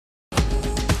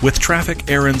With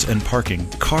traffic, errands, and parking,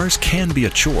 cars can be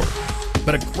a chore.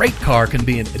 But a great car can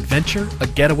be an adventure, a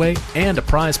getaway, and a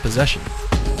prized possession.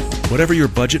 Whatever your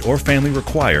budget or family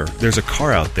require, there's a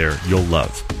car out there you'll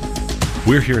love.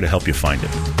 We're here to help you find it.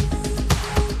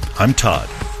 I'm Todd.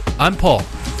 I'm Paul.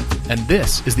 And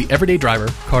this is the Everyday Driver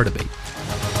Car Debate.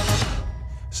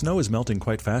 Snow is melting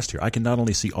quite fast here. I can not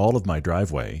only see all of my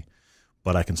driveway,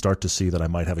 but I can start to see that I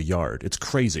might have a yard. It's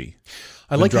crazy.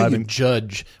 I like how you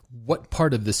judge what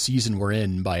part of the season we're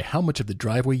in by how much of the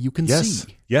driveway you can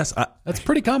see. Yes. That's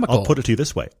pretty comical. I'll put it to you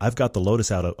this way. I've got the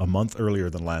Lotus out a month earlier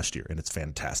than last year, and it's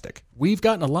fantastic. We've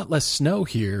gotten a lot less snow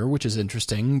here, which is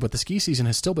interesting, but the ski season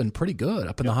has still been pretty good.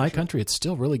 Up in the high country, it's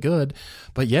still really good.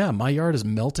 But yeah, my yard is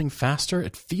melting faster.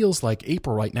 It feels like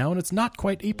April right now, and it's not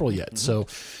quite April yet. So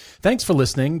thanks for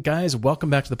listening. Guys, welcome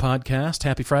back to the podcast.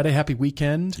 Happy Friday, happy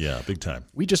weekend. Yeah, big time.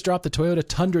 We just dropped the Toyota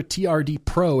Tundra TRD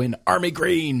Pro in Army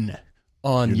green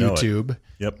on YouTube.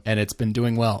 Yep. And it's been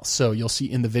doing well. So you'll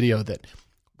see in the video that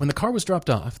when the car was dropped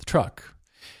off, the truck,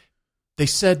 they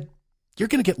said, you're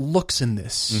going to get looks in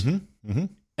this.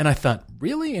 And I thought,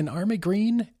 really? In Army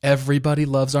green? Everybody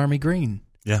loves Army green.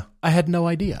 Yeah. I had no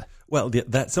idea. Well,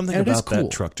 that something and about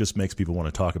that truck just makes people want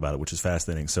to talk about it, which is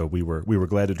fascinating. So we were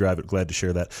glad to drive it, glad to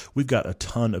share that. We've got a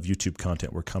ton of YouTube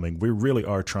content we're coming. We really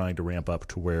are trying to ramp up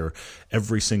to where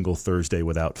every single Thursday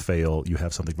without fail you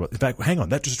have something. In fact, hang on,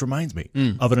 that just reminds me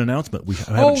of an announcement we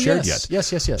haven't shared yet. Yes.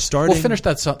 Starting, we'll finish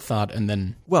that thought and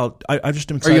then. Well, I just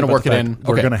am excited. Are you going to work it in?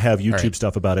 We're going to have YouTube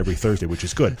stuff about every Thursday, which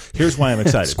is good. Here's why I'm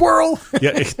excited. Squirrel.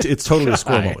 Yeah, it's totally a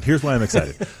squirrel moment. Here's why I'm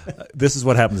excited. This is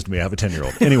what happens to me. I have a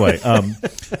 10-year-old. Anyway,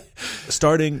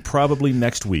 starting probably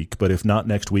next week, but if not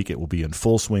next week, it will be in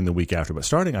full swing the week after. But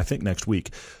starting, I think, next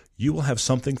week, you will have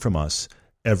something from us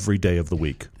every day of the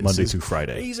week, Monday through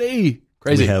Friday.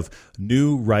 Crazy. We have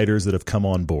new writers that have come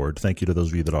on board. Thank you to those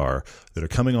of you that are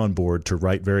coming on board to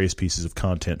write various pieces of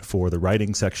content for the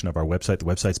writing section of our website. The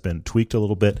website's been tweaked a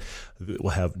little bit. We'll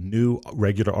have new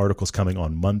regular articles coming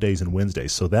on Mondays and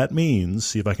Wednesdays. So that means,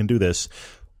 see if I can do this,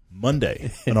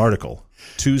 Monday, an article.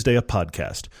 Tuesday, a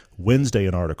podcast. Wednesday,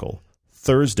 an article.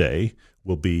 Thursday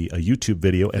will be a YouTube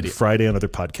video, and Friday, another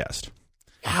podcast.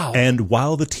 Wow. And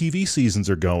while the TV seasons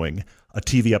are going, a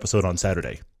TV episode on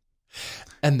Saturday.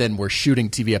 And then we're shooting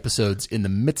TV episodes in the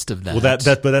midst of that. Well, but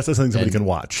that's something somebody can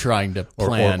watch. Trying to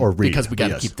plan or read. Because we got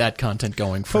to keep that content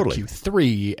going for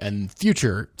Q3 and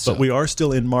future. So. But we are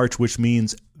still in March, which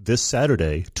means this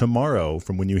Saturday, tomorrow,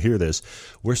 from when you hear this,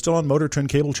 we're still on Motor Trend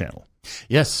Cable Channel.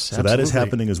 Yes, so absolutely. That is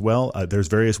happening as well. There's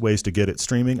various ways to get it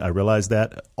streaming. I realize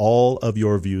that. All of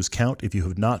your views count. If you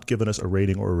have not given us a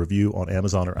rating or a review on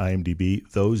Amazon or IMDb,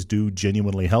 those do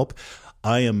genuinely help.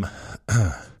 I am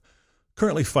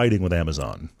currently fighting with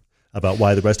Amazon about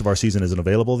why the rest of our season isn't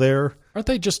available there. Aren't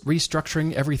they just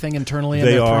restructuring everything internally?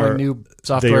 They and are throwing new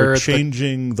software. They are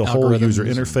changing the whole user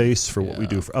interface for what we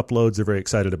do for uploads. They're very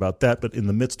excited about that. But in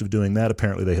the midst of doing that,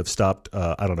 apparently they have stopped,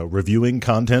 reviewing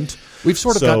content. We've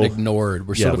sort of gotten ignored.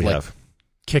 We're sort of have.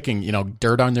 Kicking,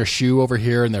 dirt on their shoe over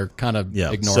here, and they're kind of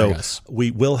ignoring us.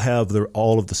 We will have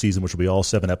all of the season, which will be all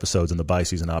 7 episodes, and the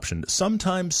by-season option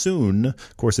sometime soon.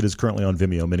 Of course, it is currently on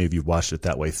Vimeo. Many of you have watched it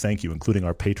that way. Thank you, including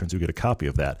our patrons who get a copy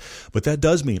of that. But that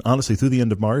does mean, honestly, through the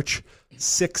end of March,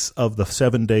 6 of the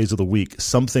 7 days of the week,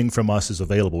 something from us is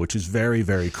available, which is very,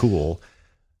 very cool.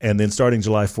 And then starting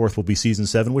July 4th will be season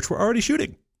 7, which we're already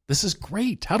shooting. This is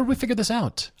great. How did we figure this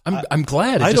out? I'm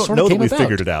glad. I don't know that we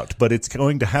figured it out, but it's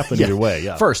going to happen either way.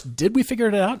 Yeah. First, did we figure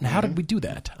it out, and how did we do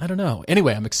that? I don't know.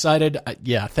 Anyway, I'm excited.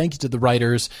 Thank you to the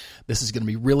writers. This is going to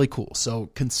be really cool.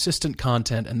 So consistent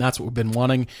content, and that's what we've been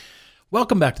wanting.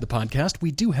 Welcome back to the podcast.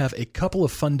 We do have a couple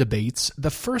of fun debates.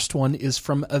 The first one is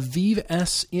from Aviv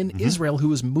S. in Israel,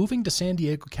 who is moving to San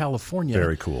Diego, California.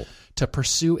 Very cool. To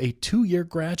pursue a 2-year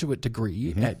graduate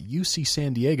degree at UC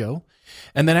San Diego.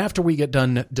 And then after we get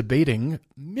done debating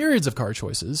myriads of car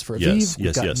choices for Aviv,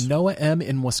 we've got Noah M.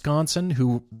 in Wisconsin,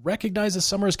 who recognizes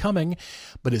summer is coming,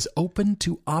 but is open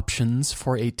to options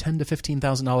for a $10,000 to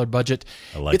 $15,000 budget.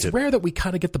 It's rare that we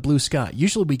kind of get the blue sky.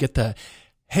 Usually we get the,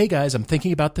 hey guys, I'm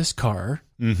thinking about this car.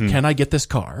 Can I get this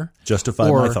car?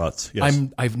 Justify my thoughts. Yes.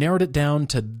 I've narrowed it down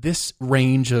to this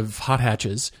range of hot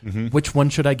hatches. Which one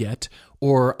should I get?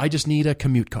 Or I just need a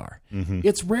commute car.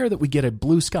 It's rare that we get a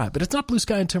blue sky, but it's not blue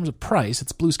sky in terms of price.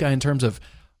 It's blue sky in terms of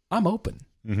I'm open.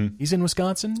 He's in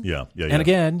Wisconsin. Yeah. And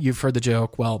again, you've heard the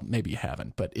joke. Well, maybe you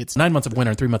haven't, but it's 9 months of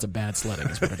winter and 3 months of bad sledding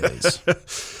is what it is.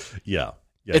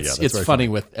 It's funny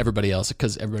with everybody else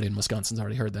because everybody in Wisconsin's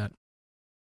already heard that.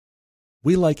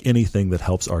 We like anything that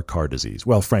helps our car disease.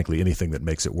 Well, frankly, anything that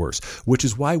makes it worse, which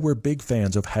is why we're big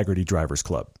fans of Hagerty Drivers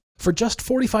Club. For just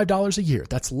 $45 a year,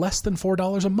 that's less than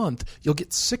 $4 a month, you'll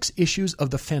get 6 issues of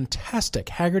the fantastic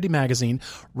Hagerty magazine,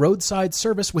 roadside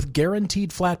service with guaranteed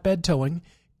flatbed towing,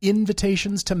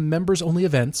 invitations to members-only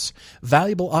events,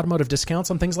 valuable automotive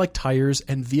discounts on things like tires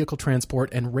and vehicle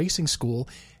transport and racing school,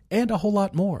 and a whole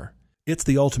lot more. It's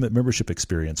the ultimate membership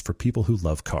experience for people who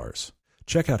love cars.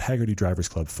 Check out Hagerty Drivers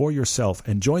Club for yourself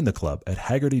and join the club at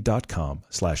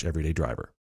hagerty.com/everydaydriver.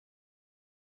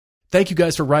 Thank you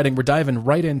guys for writing. We're diving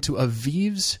right into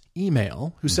Aviv's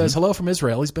email, who says, hello from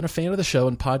Israel. He's been a fan of the show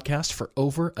and podcast for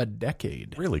over a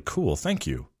decade. Really cool. Thank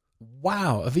you.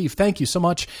 Wow, Aviv, thank you so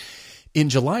much. In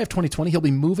July of 2020, he'll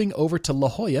be moving over to La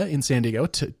Jolla in San Diego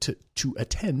to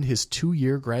attend his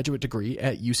 2-year graduate degree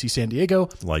at UC San Diego.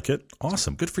 Like it.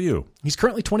 Awesome. Good for you. He's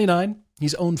currently 29.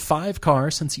 He's owned 5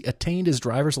 cars since he attained his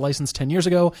driver's license 10 years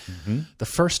ago, the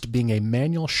first being a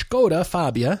manual Skoda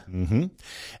Fabia. And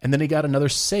then he got another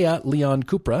Seat Leon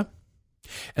Cupra,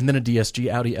 and then a DSG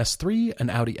Audi S3, an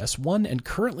Audi S1, and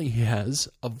currently he has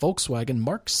a Volkswagen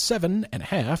Mark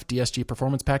 7.5 DSG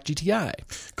Performance Pack GTI.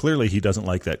 Clearly, he doesn't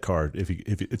like that car. If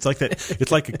it's like that,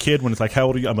 it's like a kid when it's like, "How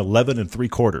old are you?" I'm 11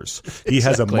 3/4. He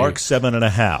has a Mark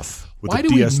 7.5. Why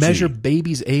do we measure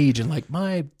baby's age and like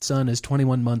my son is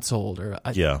 21 months old, or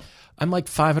I'm like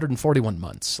 541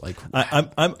 months. Like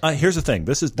here's the thing.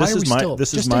 This is my rule.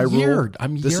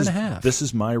 I'm a year and a half. This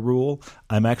is my rule.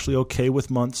 I'm actually okay with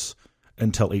months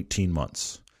until 18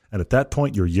 months. And at that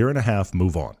point, your year and a half,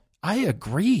 move on. I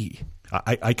agree.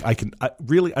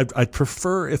 I'd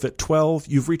prefer if at 12,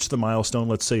 you've reached the milestone,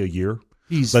 let's say a year.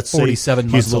 Let's 47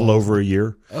 months he's a little over a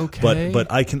year. Okay.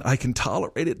 But I can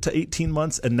tolerate it to 18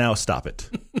 months and now stop it.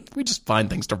 We just find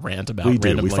things to rant about. We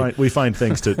do. Randomly. We find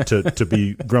things to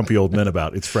be grumpy old men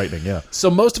about. It's frightening, yeah. So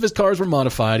most of his cars were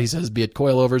modified, he says, be it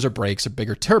coilovers or brakes or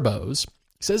bigger turbos.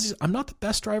 He says, I'm not the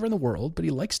best driver in the world, but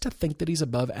he likes to think that he's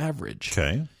above average.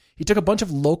 Okay. He took a bunch of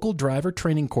local driver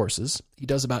training courses. He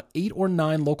does about 8 or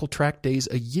 9 local track days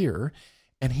a year,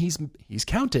 and he's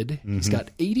counted. He's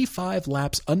got 85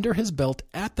 laps under his belt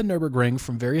at the Nürburgring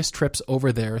from various trips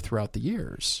over there throughout the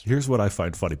years. Here's what I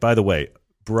find funny. By the way,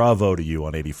 bravo to you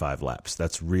on 85 laps.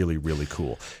 That's really, really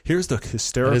cool. Here's the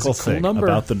hysterical thing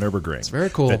about the Nürburgring. It's very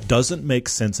cool. That doesn't make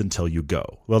sense until you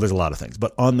go. Well, there's a lot of things,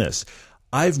 but on this,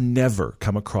 I've never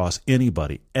come across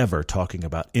anybody ever talking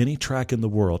about any track in the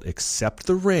world except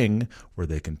the Ring where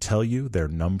they can tell you their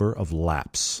number of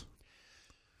laps.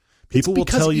 People will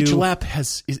tell you each lap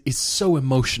is so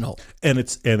emotional, and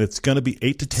it's going to be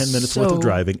 8 to 10 minutes worth of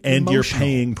driving, and you're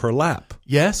paying per lap.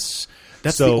 Yes,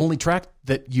 that's the only track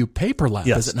that you pay per lap,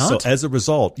 is it not? So as a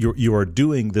result, you are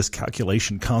doing this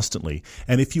calculation constantly,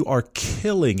 and if you are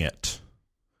killing it,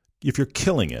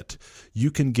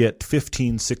 you can get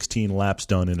 15, 16 laps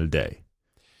done in a day.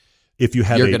 If you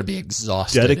have you're going to be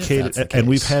exhausted. Dedicated, and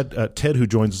we've had Ted, who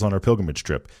joins us on our pilgrimage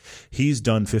trip. He's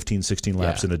done 15, 16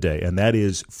 laps in a day, and that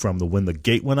is from when the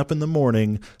gate went up in the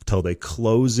morning till they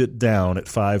close it down at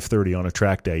 5:30 on a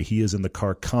track day. He is in the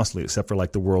car constantly, except for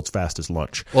like the world's fastest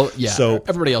lunch. Well, yeah. So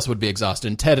everybody else would be exhausted,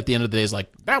 and Ted at the end of the day is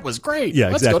like, "That was great. Yeah,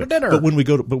 let's exactly. go to dinner." But when we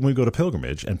go to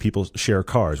pilgrimage and people share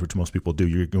cars, which most people do,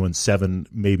 you're going 7,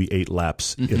 maybe 8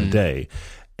 laps in a day.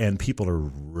 And people are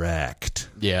wrecked.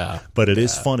 Yeah. But it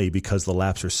is funny because the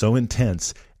laps are so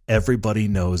intense, everybody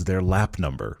knows their lap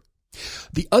number.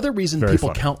 The other reason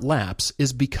people count laps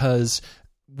is because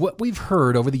what we've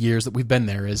heard over the years that we've been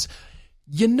there is,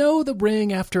 the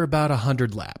Ring after about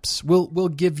 100 laps. We'll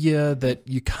give you that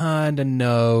you kind of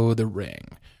know the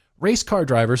Ring. Race car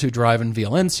drivers who drive in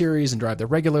VLN series and drive there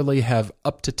regularly have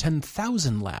up to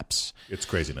 10,000 laps. It's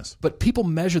craziness. But people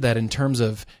measure that in terms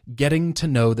of getting to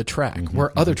know the track,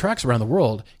 where other tracks around the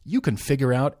world, you can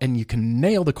figure out and you can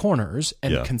nail the corners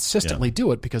and consistently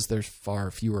do it because there's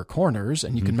far fewer corners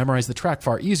and you can memorize the track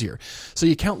far easier. So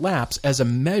you count laps as a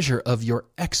measure of your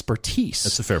expertise.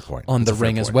 That's a fair point. On the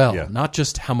Ring as well, not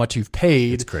just how much you've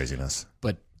paid. It's craziness.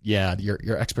 But yeah,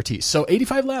 your expertise. So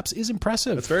 85 laps is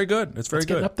impressive. It's very good. It's very good.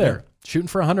 Getting up there, shooting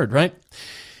for 100, right?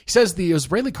 He says the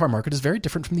Israeli car market is very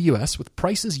different from the U.S., with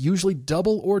prices usually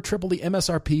double or triple the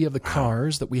MSRP of the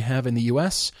cars that we have in the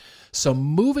U.S. So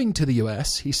moving to the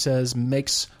U.S., he says,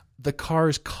 makes the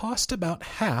cars cost about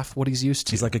half what he's used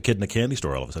to. He's like a kid in a candy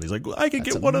store all of a sudden. He's like, I can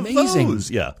get one of those.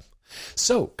 Yeah.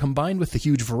 So combined with the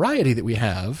huge variety that we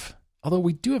have, although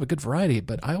we do have a good variety,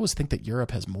 but I always think that Europe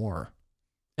has more.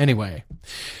 Anyway,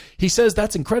 he says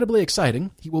that's incredibly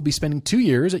exciting. He will be spending 2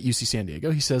 years at UC San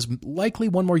Diego. He says likely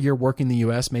 1 more year working in the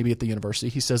U.S., maybe at the university.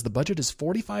 He says the budget is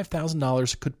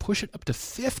 $45,000, could push it up to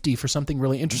 $50,000 for something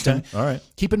really interesting. Okay. All right.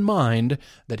 Keep in mind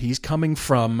that he's coming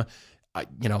from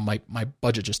my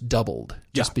budget just doubled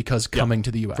just because coming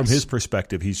to the U.S. From his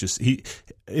perspective,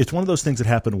 it's one of those things that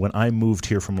happened when I moved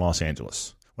here from Los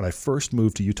Angeles. When I first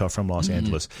moved to Utah from Los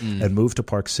Angeles and moved to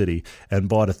Park City and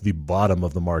bought at the bottom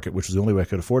of the market, which was the only way I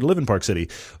could afford to live in Park City,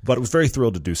 but was very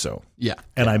thrilled to do so. Yeah.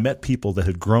 And I met people that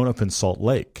had grown up in Salt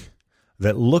Lake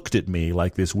that looked at me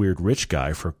like this weird rich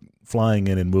guy for flying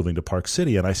in and moving to Park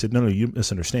City. And I said, no, you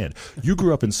misunderstand. You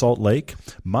grew up in Salt Lake.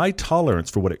 My tolerance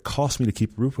for what it costs me to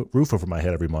keep a roof over my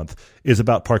head every month is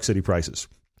about Park City prices.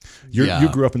 You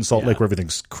grew up in Salt Lake where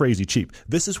everything's crazy cheap.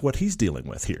 This is what he's dealing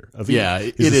with here.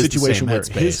 It is a situation where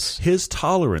his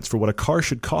tolerance for what a car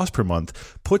should cost per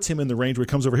month puts him in the range where he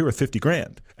comes over here with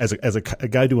 $50,000. As a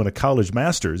guy doing a college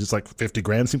master's, it's like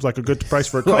 $50,000 seems like a good price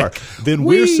for a car. Then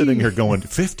we're sitting here going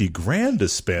 $50,000 to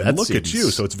spend. Look at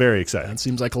you. So it's very exciting. That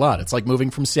seems like a lot. It's like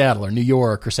moving from Seattle or New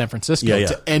York or San Francisco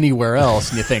to anywhere else,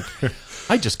 and you think,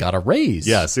 I just got a raise.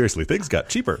 Yeah, seriously, things got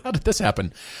cheaper. How did this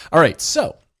happen? All right,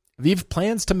 so Aviv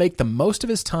plans to make the most of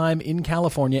his time in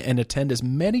California and attend as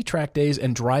many track days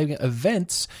and driving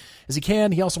events as he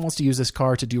can. He also wants to use this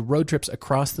car to do road trips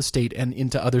across the state and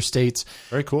into other states.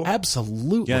 Very cool.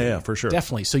 Absolutely. Yeah, for sure.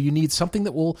 Definitely. So you need something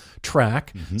that will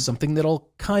track, something that'll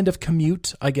kind of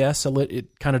commute, I guess.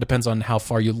 It kind of depends on how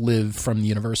far you live from the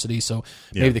university. So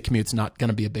maybe the commute's not going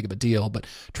to be a big of a deal. But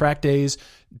track days,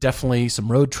 definitely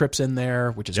some road trips in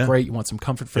there, which is great. You want some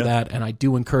comfort for that. And I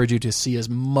do encourage you to see as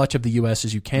much of the U.S.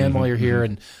 as you can while you're here,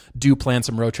 and do plan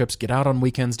some road trips. Get out on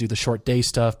weekends, do the short day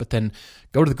stuff, but then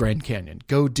go to the Grand Canyon.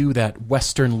 Go do that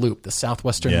western loop, the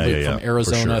southwestern loop from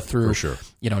Arizona through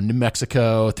New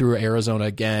Mexico, through Arizona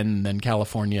again, then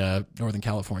California, Northern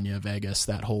California, Vegas,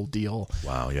 that whole deal.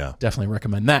 Wow, yeah. Definitely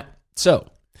recommend that. So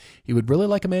he would really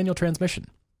like a manual transmission.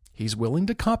 He's willing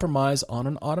to compromise on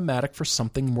an automatic for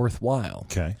something worthwhile.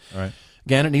 Okay, all right.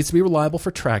 Again, it needs to be reliable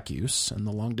for track use and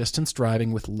the long-distance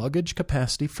driving with luggage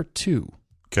capacity for 2.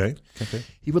 Okay.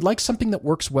 He would like something that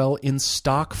works well in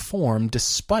stock form,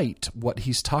 despite what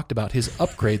he's talked about, his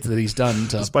upgrades that he's done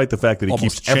to despite the fact that he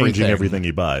keeps changing everything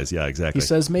he buys. Yeah, exactly. He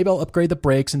says, maybe I'll upgrade the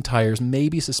brakes and tires,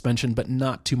 maybe suspension, but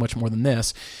not too much more than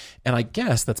this. And I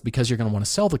guess that's because you're going to want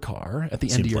to sell the car at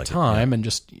the end of your time and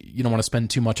just you don't want to spend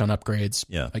too much on upgrades.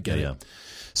 Yeah, I get it.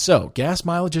 So gas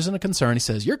mileage isn't a concern. He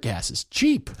says, your gas is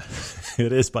cheap.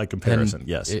 It is by comparison, and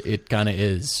yes. It kind of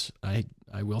is, I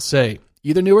will say.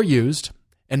 Either new or used.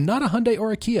 And not a Hyundai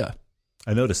or a Kia.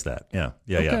 I noticed that.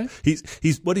 Yeah.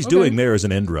 He's what he's doing there is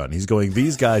an end run. He's going,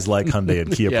 these guys like Hyundai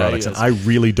and Kia products, and I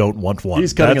really don't want one.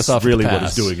 He's cutting us off. Really what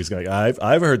he's doing. He's going,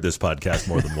 I've heard this podcast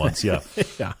more than once. Yeah.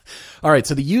 Yeah. All right.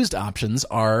 So the used options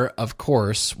are, of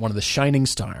course, one of the shining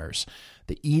stars,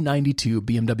 the E92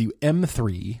 BMW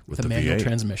M3 with a manual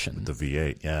transmission. The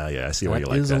V8. Yeah. I see why you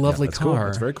like that. It is a lovely car. Cool.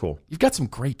 That's very cool. You've got some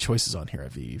great choices on here,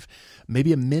 Aviv.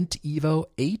 Maybe a Mint Evo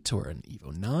 8 or an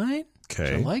Evo 9.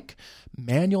 Okay. I like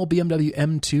manual BMW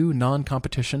M2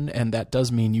 non-competition, and that does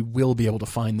mean you will be able to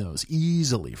find those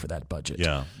easily for that budget.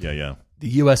 Yeah. The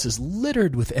U.S. is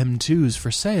littered with M2s for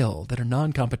sale that are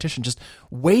non-competition, just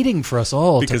waiting for us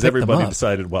all to pick them up. Because everybody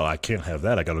decided, well, I can't have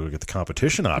that. I got to go get the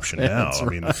competition option now. I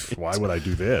mean, why would I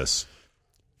do this?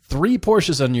 3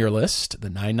 Porsches on your list: the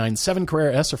 997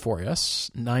 Carrera S or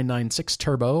 4S, 996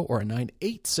 Turbo, or a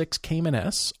 986 Cayman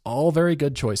S. All very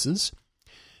good choices.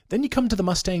 Then you come to the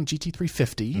Mustang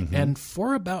GT350, and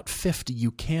for about $50,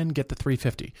 you can get the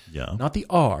 350. Yeah. Not the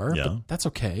R, but that's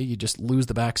okay. You just lose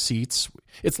the back seats.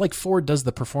 It's like Ford does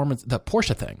the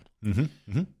Porsche thing.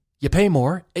 You pay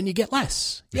more, and you get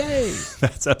less. Yay!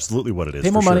 That's absolutely what it is.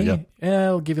 Pay more money.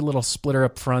 Yeah, we'll give you a little splitter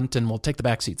up front, and we'll take the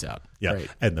back seats out. Yeah, great.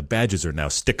 And the badges are now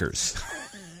stickers.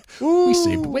 Ooh, we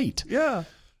saved weight. Yeah.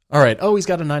 All right. Oh, he's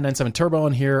got a 997 Turbo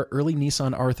in here, early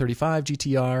Nissan R35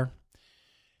 GTR.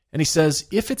 And he says,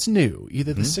 if it's new,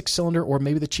 either the 6-cylinder or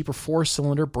maybe the cheaper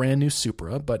 4-cylinder brand new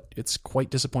Supra, but it's quite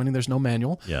disappointing there's no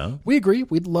manual. Yeah. We agree.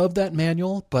 We'd love that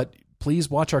manual, but please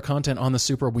watch our content on the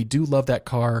Supra. We do love that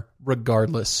car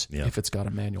regardless if it's got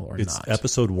a manual or not. It's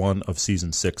episode 1 of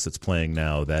season 6 that's playing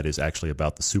now. That is actually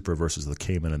about the Supra versus the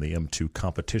Cayman and the M2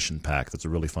 competition pack. That's a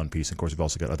really fun piece. Of course, we've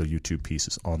also got other YouTube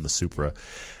pieces on the Supra.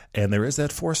 And there is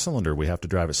that 4-cylinder we have to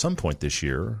drive at some point this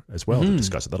year as well to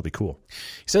discuss it. That'll be cool.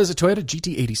 He says a Toyota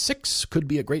GT86 could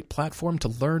be a great platform to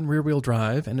learn rear-wheel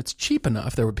drive, and it's cheap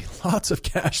enough. There would be lots of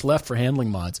cash left for handling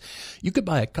mods. You could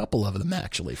buy a couple of them,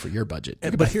 actually, for your budget.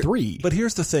 You could buy 3. But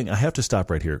here's the thing. I have to stop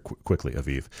right here quickly,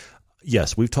 Aviv.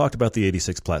 Yes, we've talked about the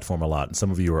 86 platform a lot, and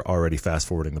some of you are already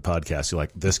fast-forwarding the podcast. You're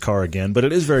like, this car again? But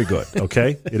it is very good,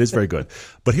 okay? It is very good.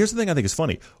 But here's the thing I think is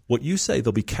funny. What you say,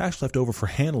 there'll be cash left over for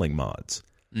handling mods.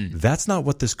 That's not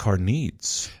what this car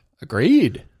needs.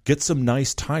 Agreed. Get some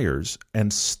nice tires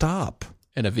and stop.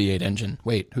 And a V8 engine.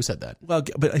 Wait, who said that? Well,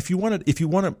 but if you want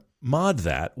to mod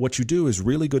that, what you do is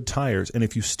really good tires. And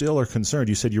if you still are concerned,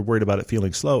 you said you're worried about it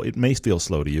feeling slow. It may feel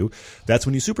slow to you. That's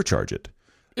when you supercharge it.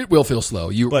 It will feel slow.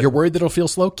 You're worried that it'll feel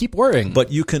slow? Keep worrying.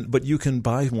 But you can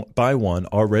buy one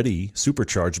already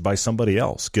supercharged by somebody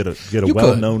else. Get a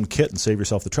well-known kit and save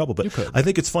yourself the trouble. But I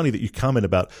think it's funny that you comment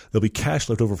about there'll be cash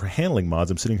left over for handling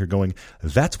mods. I'm sitting here going,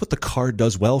 that's what the car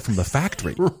does well from the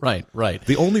factory. Right.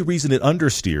 The only reason it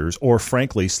understeers or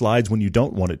frankly slides when you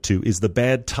don't want it to is the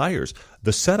bad tires.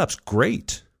 The setup's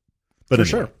great. But for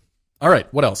sure. All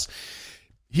right, what else?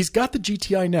 He's got the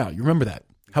GTI now. You remember that.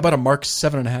 How about a Mark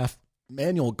 7.5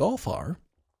 manual Golf R?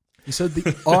 He said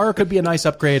the R could be a nice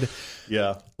upgrade.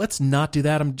 Yeah. Let's not do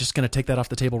that. I'm just going to take that off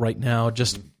the table right now.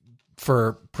 Just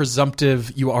for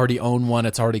presumptive, you already own one.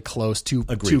 It's already close. Too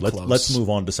close. Let's move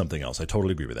on to something else. I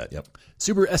totally agree with that. Yep.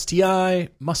 Subaru STI,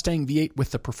 Mustang V8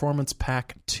 with the Performance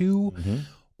Pack 2,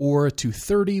 or a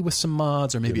 230 with some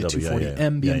mods, or maybe BMW, a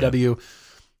 240M BMW.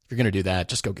 If you're going to do that,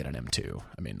 just go get an M2.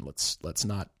 I mean, let's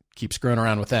not keep screwing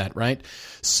around with that, right?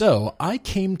 So I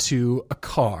came to a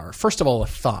car. First of all, a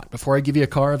thought before I give you a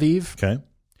car, Aviv. Okay.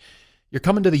 You're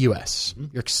coming to the U.S.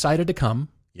 You're excited to come.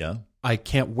 Yeah. I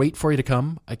can't wait for you to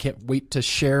come. I can't wait to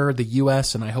share the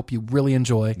U.S., and I hope you really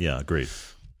enjoy. Yeah, agreed.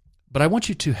 But I want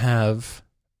you to have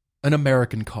an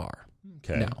American car.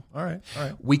 Okay. Now, all right.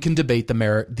 We can debate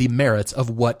the merits of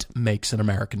what makes an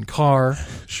American car.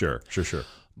 Sure.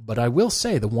 But I will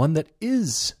say the one that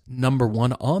is number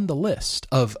one on the list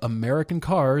of American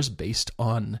cars based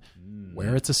on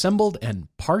where it's assembled and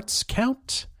parts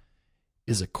count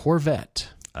is a Corvette.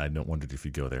 I wondered if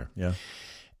you'd go there. Yeah.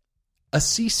 A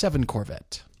C7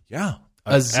 Corvette. Yeah.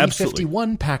 A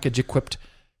Z51 package equipped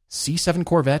C7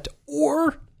 Corvette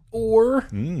or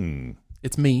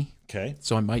it's me. Okay.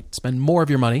 So I might spend more of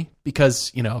your money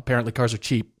because, apparently cars are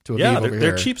cheap to Aviv. Yeah,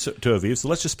 they're cheap to Aviv, so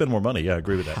let's just spend more money. Yeah, I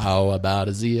agree with that. How about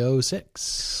a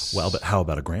Z06? Well, but how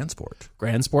about a Grand Sport?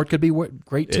 Grand Sport could be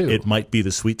great too. It might be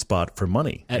the sweet spot for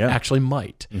money. It actually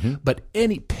might. But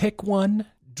pick one,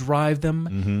 drive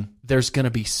them. There's going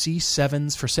to be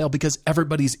C7s for sale because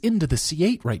everybody's into the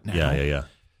C8 right now. Yeah.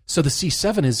 So the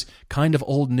C7 is kind of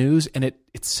old news, and it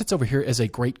sits over here as a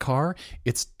great car.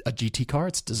 It's a GT car.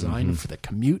 It's designed for the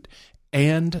commute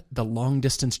and the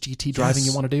long-distance GT driving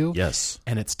you want to do. Yes.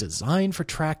 And it's designed for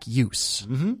track use.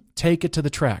 Take it to the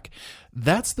track.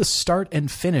 That's the start and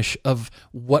finish of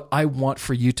what I want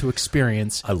for you to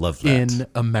experience. I love that. In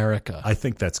America. I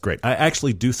think that's great. I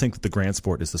actually do think that the Grand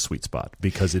Sport is the sweet spot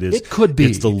because it is. It could be.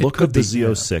 It's the look of the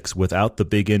Z06 without the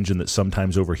big engine that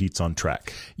sometimes overheats on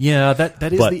track. Yeah,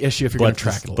 that is the issue if you're going to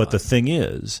track it a lot. But the thing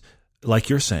is, like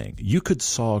you're saying, you could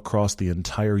saw across the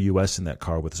entire U.S. in that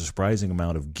car with a surprising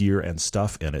amount of gear and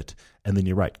stuff in it. And then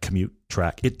you're right, commute,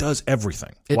 track. It does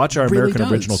everything. Watch our really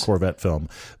American Original Corvette film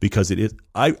because it is.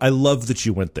 I love that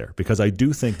you went there because I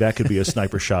do think that could be a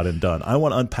sniper shot and done. I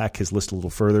want to unpack his list a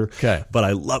little further. Okay. But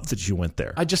I love that you went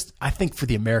there. I think for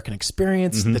the American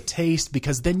experience, the taste,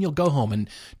 because then you'll go home in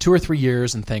 2 or 3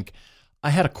 years and think,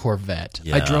 I had a Corvette.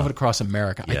 Yeah. I drove it across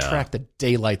America. I tracked the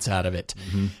daylights out of it.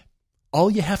 All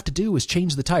you have to do is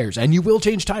change the tires, and you will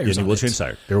change tires. Yeah, you will change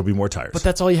tires. There will be more tires. But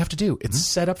that's all you have to do. It's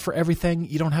set up for everything.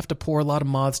 You don't have to pour a lot of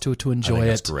mods to it to enjoy it.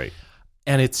 That's great.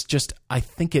 And it's just, I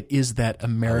think it is that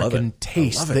American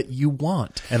taste that you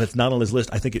want. And it's not on his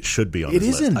list. I think it should be on his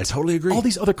list. It isn't. I totally agree. All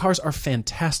these other cars are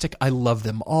fantastic. I love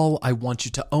them all. I want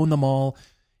you to own them all.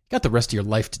 You got the rest of your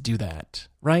life to do that,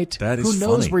 right? That is Who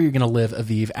knows funny. where you're going to live,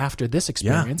 Aviv, after this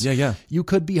experience? Yeah. You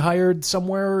could be hired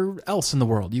somewhere else in the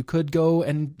world. You could go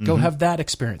and go have that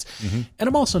experience. And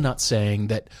I'm also not saying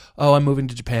that, I'm moving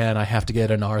to Japan, I have to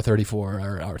get an R34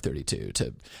 or R32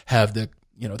 to have the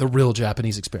real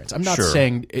Japanese experience. I'm not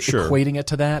saying equating it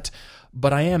to that,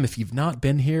 but I am. If you've not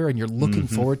been here and you're looking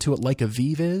forward to it like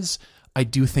Aviv is, I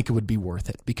do think it would be worth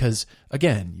it because,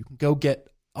 again, you can go get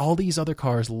all these other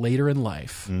cars later in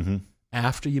life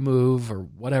after you move or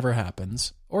whatever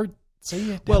happens, or say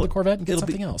you have the Corvette and get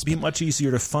something else. It'll be much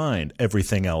easier to find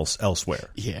everything else elsewhere.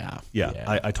 Yeah.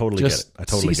 I totally get it. I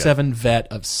totally C7 get it. Vet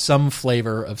of some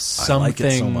flavor of something. I like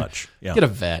it so much. Yeah. Get a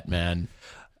Vet, man.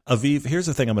 Aviv, here's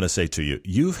the thing I'm going to say to you.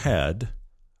 You've had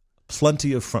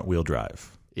plenty of front-wheel drive.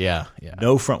 Yeah.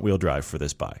 No front-wheel drive for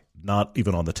this buy, not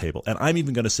even on the table. And I'm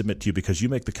even going to submit to you because you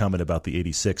make the comment about the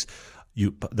 86,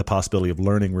 the possibility of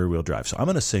learning rear-wheel drive. So I'm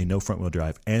going to say no front-wheel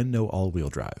drive and no all-wheel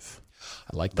drive.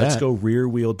 I like that. Let's go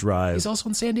rear-wheel drive. He's also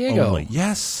in San Diego. Only.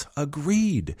 Yes,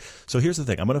 agreed. So here's the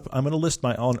thing. I'm gonna list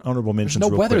my honorable mentions.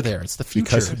 There's no weather quick there. It's the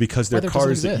future. Because they're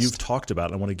cars that you've talked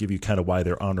about. I want to give you kind of why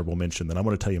they're honorable mention. Then I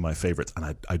want to tell you my favorites.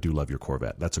 And I do love your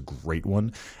Corvette. That's a great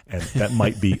one, and that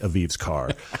might be Aviv's car.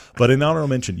 But in honorable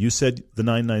mention, you said the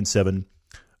 997.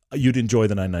 You'd enjoy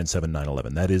the 997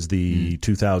 911. That is the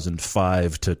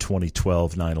 2005 to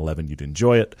 2012 911. You'd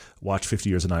enjoy it. Watch 50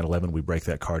 Years of 911. We break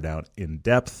that car down in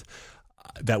depth.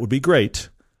 That would be great.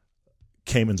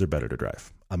 Caymans are better to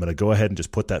drive. I'm going to go ahead and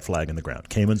just put that flag in the ground.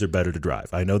 Caymans are better to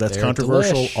drive. I know that's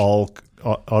controversial. All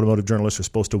automotive journalists are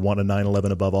supposed to want a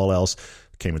 911 above all else.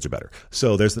 Caymans are better.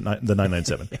 So there's the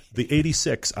 997. The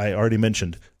 86, I already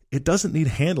mentioned. It doesn't need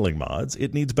handling mods.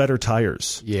 It needs better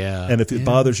tires. Yeah. And if it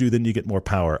bothers you, then you get more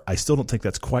power. I still don't think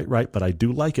that's quite right, but I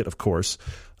do like it, of course.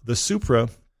 The Supra,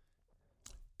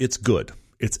 it's good.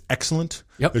 It's excellent.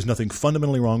 Yep. There's nothing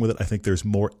fundamentally wrong with it. I think there's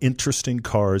more interesting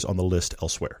cars on the list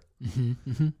elsewhere.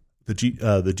 The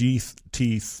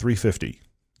GT350.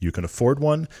 You can afford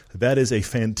one. That is a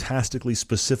fantastically,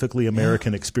 specifically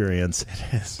American experience.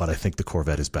 It is. But I think the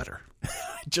Corvette is better.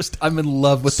 I'm in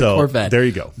love with the Corvette. There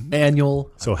you go. Manual.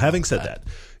 So having said that,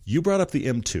 you brought up the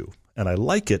M2, and I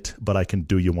like it, but I can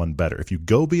do you one better. If you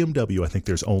go BMW, I think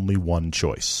there's only one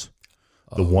choice,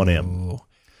 the 1M.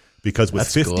 Because with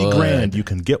 50 grand, you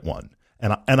can get one.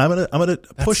 And I'm gonna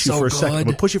push you for a second. I'm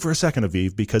gonna push you for a second,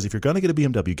 Aviv, because if you're gonna get a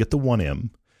BMW, get the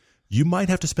 1M. You might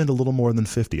have to spend a little more than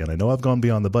 50, and I know I've gone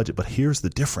beyond the budget, but here's the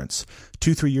difference.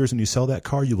 2-3 years when you sell that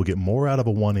car, you will get more out of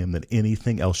a 1M than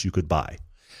anything else you could buy.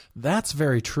 That's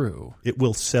very true. It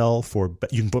will sell for,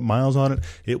 you can put miles on it,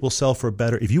 it will sell for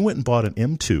better. If you went and bought an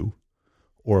M2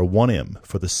 or a 1M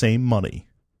for the same money,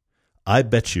 I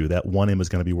bet you that 1M is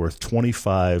going to be worth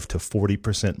 25 to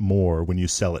 40% more when you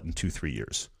sell it in 2-3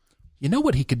 years. You know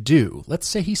what he could do? Let's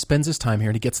say he spends his time here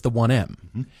and he gets the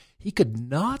 1M. He could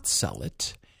not sell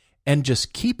it and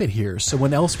just keep it here. So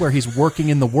when elsewhere he's working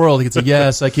in the world, he can say,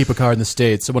 yes, I keep a car in the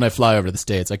States. So when I fly over to the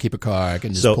States, I keep a car. I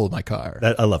can just pull my car.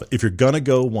 I love it. If you're going to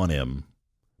go 1M,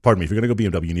 pardon me, if you're going to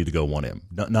go BMW, you need to go 1M.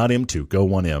 Not M2, go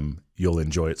 1M. You'll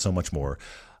enjoy it so much more.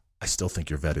 I still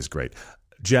think your Vet is great.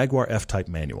 Jaguar F-Type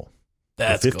manual.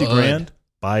 That's for 50 grand,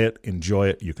 buy it, enjoy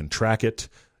it. You can track it.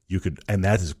 And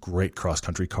that is a great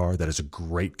cross-country car. That is a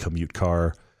great commute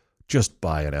car. Just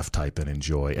buy an F-Type and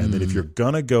enjoy. And then if you're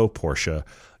going to go Porsche,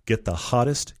 get the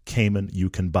hottest Cayman you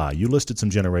can buy. You listed some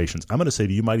generations. I'm going to say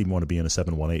to you, you might even want to be in a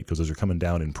 718 because those are coming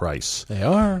down in price. They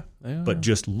are. But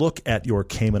just look at your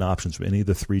Cayman options from any of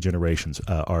the 3 generations.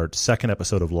 Our second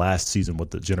episode of last season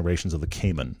with the generations of the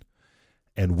Cayman.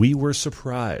 And we were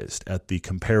surprised at the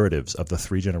comparatives of the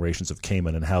 3 generations of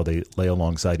Cayman and how they lay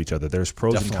alongside each other. There's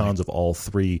pros and cons of all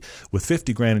 3. With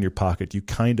 50 grand in your pocket, you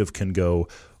kind of can go,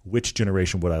 which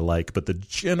generation would I like? But the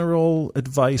general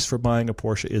advice for buying a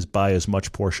Porsche is buy as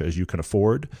much Porsche as you can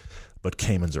afford. But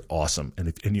Caymans are awesome.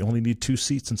 And you only need 2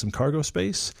 seats and some cargo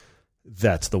space,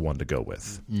 that's the one to go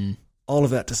with. All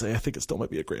of that to say, I think it still might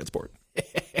be a grand sport.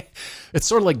 It's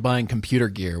sort of like buying computer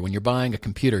gear. When you're buying a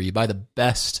computer, you buy the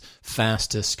best,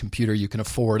 fastest computer you can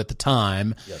afford at the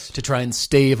time to try and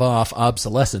stave off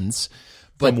obsolescence.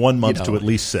 From 1 month to at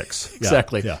least 6.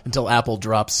 Exactly. Until Apple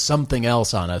drops something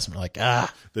else on us. And we're like,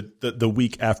 The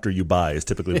week after you buy is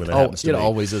typically when it happens to me. It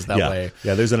always is that way.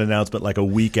 Yeah, there's an announcement like a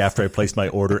week after I placed my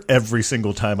order every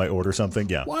single time I order something.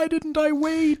 Yeah. Why didn't I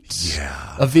wait?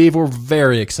 Yeah. Aviv, we're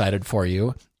very excited for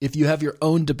you. If you have your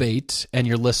own debate and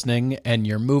you're listening and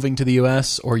you're moving to the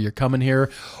U.S. or you're coming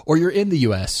here or you're in the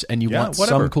U.S. and you want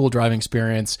some cool driving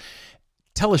experience,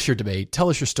 tell us your debate. Tell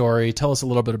us your story. Tell us a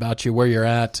little bit about you, where you're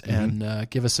at, and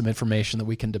give us some information that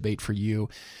we can debate for you.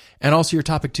 And also your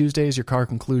Topic Tuesdays, your car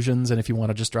conclusions, and if you want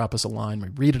to just drop us a line, we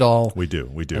read it all. We do.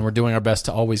 And we're doing our best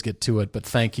to always get to it, but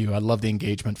thank you. I love the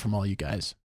engagement from all you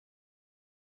guys.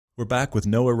 We're back with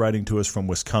Noah writing to us from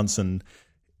Wisconsin.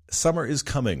 Summer is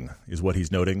coming, is what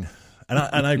he's noting. And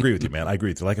I agree with you, man. I agree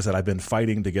with you. Like I said, I've been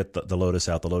fighting to get the Lotus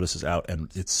out. The Lotus is out, and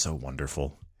it's so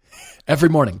wonderful. Every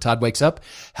morning, Todd wakes up.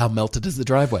 How melted is the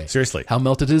driveway? Seriously. How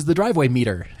melted is the driveway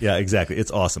meter? Yeah, exactly.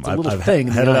 It's awesome. It's I've had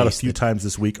it out a few times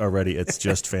this week already. It's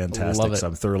just fantastic. Love it. So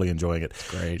I'm thoroughly enjoying it.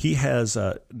 Great. He has,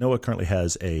 Noah currently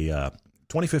has a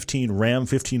 2015 Ram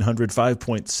 1500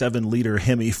 5.7 liter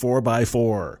Hemi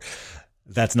 4x4.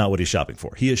 That's not what he's shopping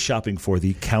for. He is shopping for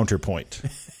the counterpoint.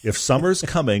 If summer's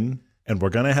coming and we're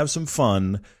going to have some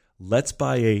fun, let's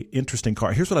buy a interesting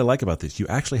car. Here's what I like about this. You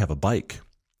actually have a bike.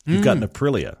 You've got an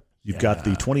Aprilia. You've got the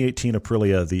 2018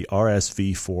 Aprilia, the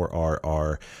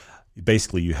RSV4RR.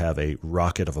 basically you have a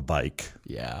rocket of a bike.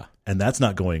 Yeah. And that's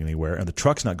not going anywhere, and the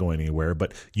truck's not going anywhere,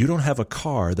 but you don't have a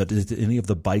car that is any of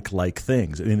the bike-like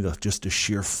things, any of the, just the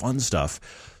sheer fun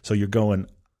stuff. So you're going,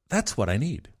 that's what I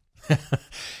need.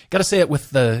 Got to say it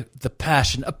with the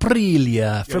passion.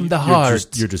 Aprilia from the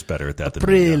heart. You're just better at that than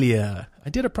me. Aprilia. I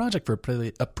did a project for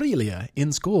Aprilia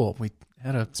in school. We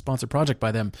had a sponsored project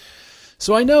by them.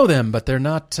 So I know them, but they're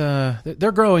not,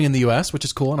 they're growing in the U.S., which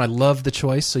is cool, and I love the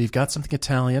choice. So you've got something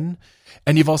Italian,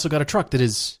 and you've also got a truck that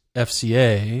is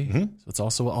FCA, so it's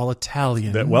also all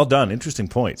Italian. Well done. Interesting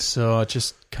point. So it's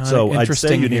just kind of interesting. So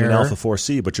I'd say you need here. an Alfa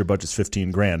 4C, but your budget's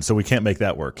 $15,000, so we can't make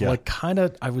that work. Yeah. Well,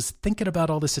 I was thinking about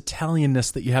all this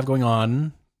Italianness that you have going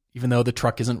on, even though the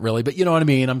truck isn't really, but you know what I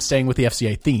mean. I'm staying with the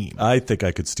FCA theme. I think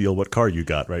I could steal what car you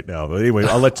got right now, but anyway,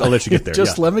 I'll let you get there.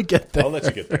 Just let me get there. I'll let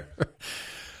you get there.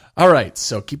 All right,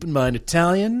 so keep in mind,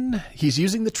 Italian. He's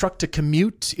using the truck to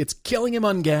commute. It's killing him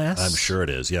on gas. I'm sure it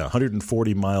is, yeah.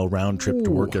 140-mile round trip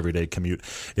to work every day commute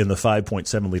in the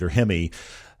 5.7-liter Hemi.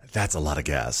 That's a lot of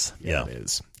gas. Yeah, it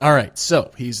is. All right,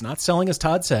 so he's not selling, as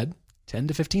Todd said, $10,000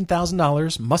 to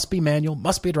 $15,000. Must be manual,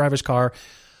 must be a driver's car.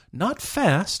 Not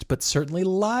fast, but certainly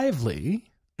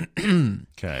lively.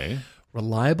 Okay.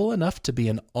 Reliable enough to be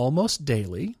an almost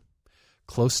daily.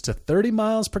 Close to 30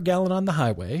 miles per gallon on the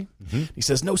highway. He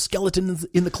says no skeletons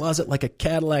in the closet like a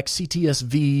Cadillac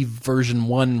CTS-V version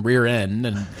 1 rear end,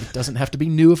 and it doesn't have to be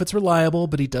new if it's reliable,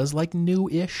 but he does like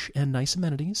new-ish and nice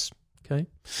amenities. Okay.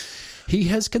 He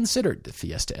has considered the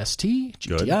Fiesta ST,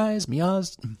 GTIs,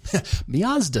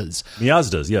 Miazdas,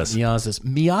 yes.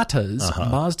 Miatas,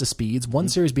 Mazda Speeds, 1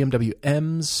 Series BMW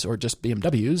M's, or just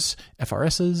BMWs,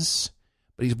 FRSs,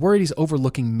 but he's worried he's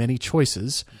overlooking many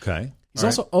choices. Okay. He's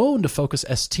also owned a Focus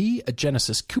ST, a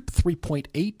Genesis Coupe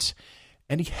 3.8,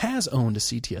 and he has owned a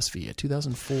CTS-V, a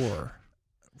 2004.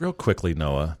 Real quickly,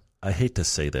 Noah, I hate to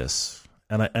say this,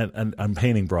 and I'm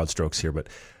painting broad strokes here, but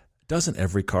doesn't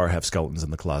every car have skeletons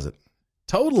in the closet?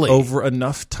 Totally. Over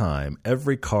enough time,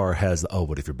 every car has,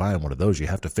 but if you're buying one of those, you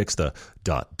have to fix the ...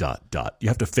 You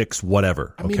have to fix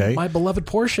whatever, okay? I mean, my beloved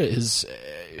Porsche is,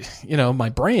 my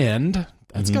brand.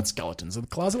 That's got skeletons in the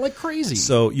closet like crazy.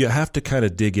 So you have to kind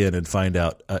of dig in and find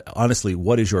out, honestly,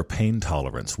 what is your pain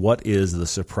tolerance? What is the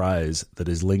surprise that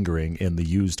is lingering in the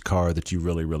used car that you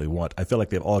really, really want? I feel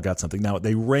like they've all got something. Now,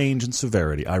 they range in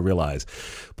severity, I realize,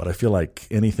 but I feel like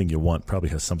anything you want probably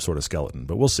has some sort of skeleton,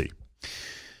 but we'll see.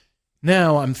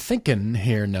 Now, I'm thinking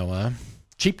here, Noah,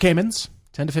 cheap Caymans,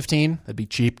 10 to 15, that'd be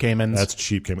cheap Caymans. That's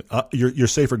cheap Cayman. You're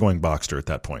safer going Boxster at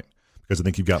that point because I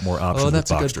think you've got more options with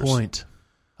Boxsters. Oh, that's a good point.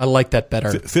 I like that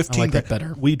better. 15, I like that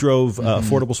better. We drove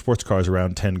affordable sports cars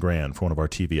around $10,000 for one of our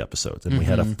TV episodes, and we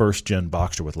had a first-gen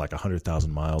Boxster with like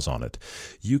 100,000 miles on it.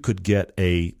 You could get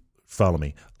late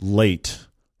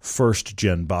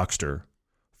first-gen Boxster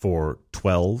for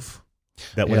 $12,000.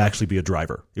 That would actually be a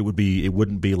driver. It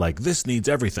wouldn't be like, this needs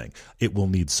everything. It will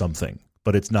need something,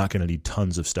 but it's not going to need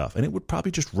tons of stuff. And it would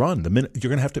probably just run. The minute you're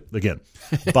going to have to, again,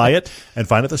 buy it and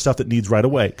find out the stuff that needs right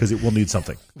away because it will need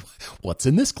something. What's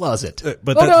in this closet?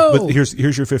 But here's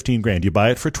your $15,000. You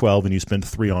buy it for $12,000 and you spend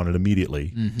 $3,000 on it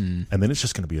immediately, and then it's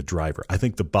just going to be a driver. I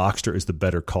think the Boxster is the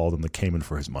better call than the Cayman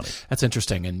for his money. That's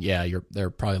interesting, and yeah,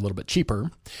 they're probably a little bit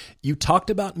cheaper. You talked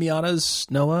about Miatas,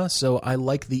 Noah, so I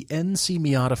like the NC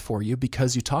Miata for you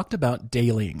because you talked about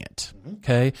dailying it.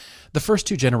 Okay, the first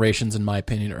 2 generations, in my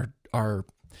opinion, are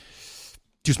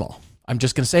too small. I'm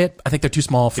just going to say it. I think they're too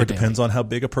small for daily. It depends on how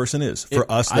big a person is. For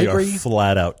us, they are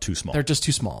flat out too small. They're just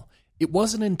too small. It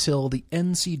wasn't until the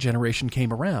NC generation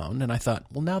came around, and I thought,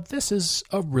 well, now this is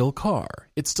a real car.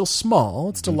 It's still small,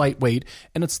 it's still lightweight,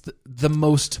 and it's the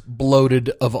most bloated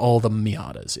of all the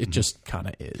Miatas. It just kind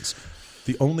of is.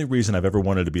 The only reason I've ever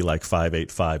wanted to be like 5.8,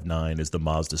 5.9 is the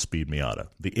Mazda Speed Miata.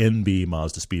 The NB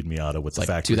Mazda Speed Miata with the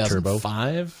factory 2005? turbo.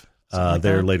 2005?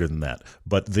 They're later than that,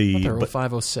 but they're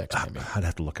 05, 06 maybe. I'd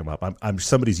have to look them up.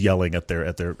 Somebody's yelling at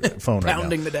their phone right now.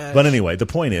 Pounding the dash. But anyway, the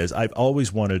point is, I've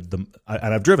always wanted and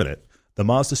I've driven it. The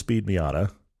Mazda Speed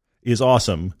Miata is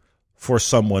awesome for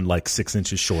someone like 6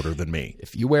 inches shorter than me.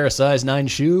 If you wear a size 9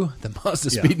 shoe, the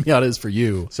Mazda Speed Miata is for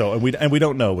you. So and we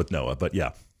don't know with Noah, but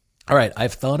yeah. All right,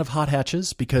 I've thought of hot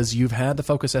hatches because you've had the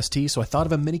Focus ST, so I thought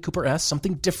of a Mini Cooper S,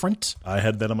 something different. I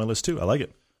had that on my list too. I like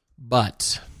it.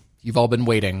 But you've all been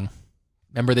waiting.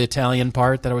 Remember the Italian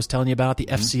part that I was telling you about, the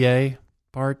FCA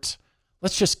part?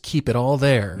 Let's just keep it all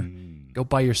there. Go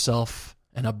buy yourself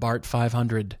an Abarth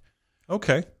 500.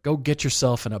 Okay. Go get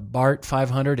yourself an Abarth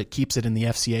 500. It keeps it in the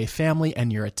FCA family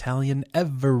and your Italian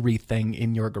everything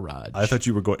in your garage. I thought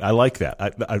you were going. I like that.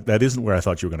 That isn't where I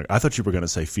thought you were going to. I thought you were going to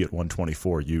say Fiat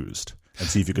 124 used and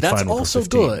see if you could find one for 15. That's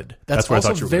also good. That's where I also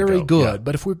thought you were very go. good. Yeah.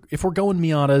 But if we're going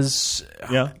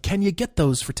Miatas, can you get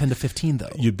those for 10 to 15 though?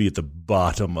 You'd be at the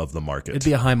bottom of the market. It'd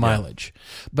be a high mileage.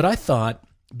 But I thought,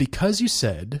 because you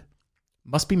said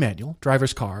must be manual,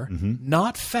 driver's car,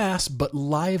 not fast but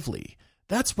lively.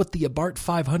 That's what the Abarth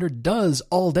 500 does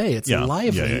all day. It's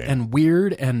lively and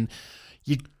weird, and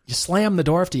you slam the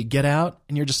door after you get out,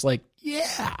 and you're just like,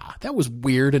 yeah, that was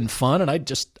weird and fun, and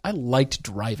I liked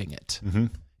driving it.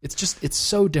 It's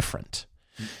so different.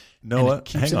 Noah, and it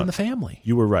keeps it in the family.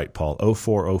 You were right, Paul.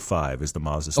 0405 is the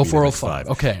Mazda Speed 0405.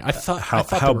 Okay, I thought.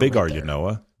 How big are you,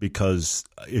 Noah? Because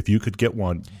if you could get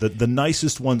one, the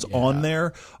nicest ones on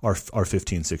there are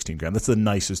 15, 16 grand. That's the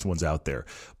nicest ones out there.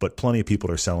 But plenty of people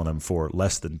are selling them for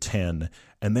less than 10,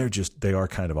 and they are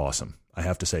kind of awesome. I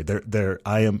have to say,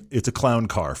 it's a clown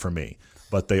car for me.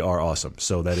 But they are awesome,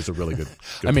 so that is a really good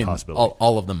possibility.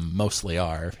 All of them mostly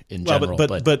are in general.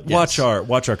 But yes.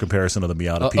 watch our comparison of the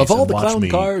Miata piece. Of all the clown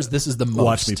cars, this is the most.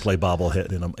 Watch me play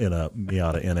bobblehead in a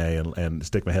Miata NA and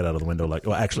stick my head out of the window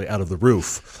actually out of the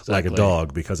roof like a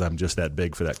dog because I'm just that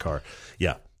big for that car.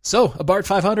 Yeah. So Abarth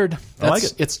 500. I like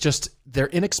it. It's just they're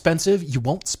inexpensive. You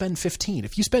won't spend 15.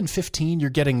 If you spend 15, you're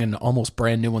getting an almost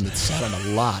brand new one that's sat on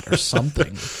a lot or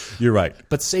something. You're right.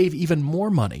 But save even more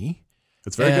money.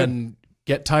 It's very good.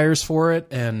 Get tires for it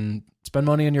and spend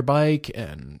money on your bike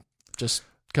and just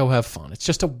go have fun. It's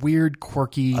just a weird,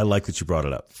 quirky. I like that you brought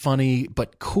it up. Funny,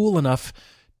 but cool enough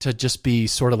to just be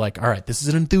sort of like, all right, this is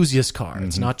an enthusiast car.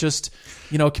 It's not just,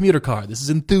 a commuter car. This is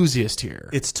enthusiast here.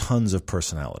 It's tons of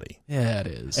personality. Yeah, it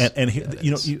is. And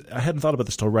I hadn't thought about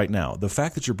this till right now. The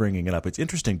fact that you're bringing it up, it's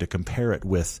interesting to compare it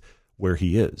with where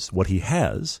he is. What he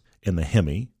has in the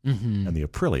Hemi and the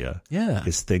Aprilia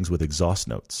is things with exhaust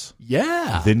notes.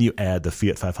 Yeah. Then you add the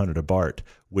Fiat 500 Abarth,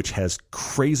 which has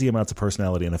crazy amounts of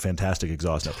personality and a fantastic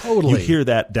exhaust note. Totally. You hear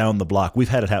that down the block. We've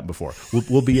had it happen before.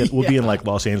 We'll be in like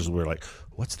Los Angeles. We're like,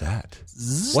 what's that?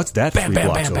 What's that? Bam, 3 bam,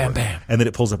 blocks bam, over? bam, bam. And then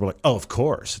it pulls up. We're like, oh, of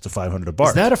course, it's a 500 Abarth.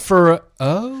 Is that a Furra?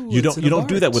 Oh, you don't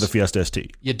do that with a Fiesta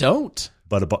ST. You don't.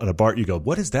 But an Abarth, you go,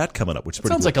 what is that coming up? Which is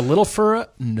pretty sounds cool. like a little Furra.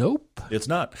 Nope. It's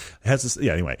not. It has this.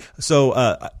 Yeah. Anyway, so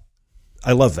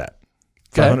I love that.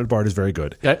 500 Abarth is very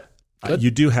good. Okay.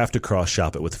 You do have to cross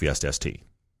shop it with Fiesta ST.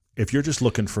 If you're just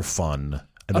looking for fun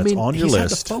and that's on your list. He's had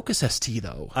the Focus ST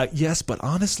though. Yes, but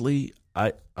honestly,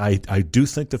 I do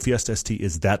think the Fiesta ST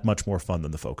is that much more fun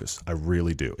than the Focus. I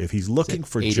really do. If he's looking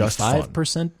for just fun.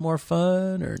 85% more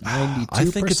fun or 92%? I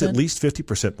think it's at least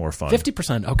 50% more fun.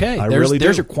 50%. Okay.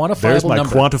 There's your quantifiable number. There's my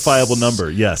quantifiable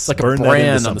number. Yes. It's like a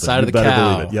brand on the side of the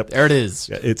cow. Believe it. Yep. There it is.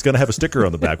 It's going to have a sticker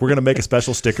on the back. We're going to make a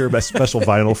special sticker, a special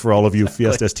vinyl for all of you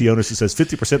Fiesta ST owners that says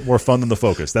 50% more fun than the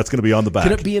Focus. That's going to be on the back.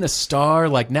 Could it be in a star,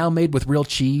 like now made with real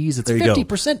cheese? It's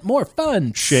 50% more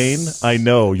fun. Shane, I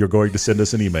know you're going to send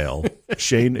us an email.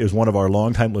 Shane is one of our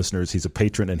longtime listeners. He's a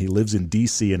patron, and he lives in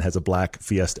D.C. and has a black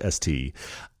Fiesta ST.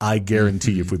 I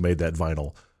guarantee if we made that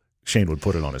vinyl, Shane would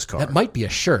put it on his car. That might be a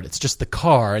shirt. It's just the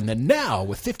car, and then now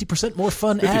with 50% more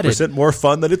fun added. 50% more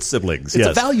fun than its siblings. It's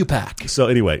a value pack. So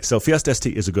anyway, Fiesta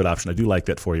ST is a good option. I do like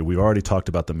that for you. We've already talked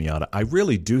about the Miata. I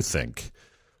really do think,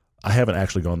 I haven't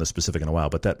actually gone this specific in a while,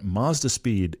 but that Mazda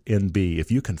Speed NB,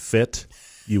 if you can fit,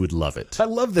 you would love it. I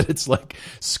love that it's like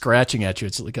scratching at you.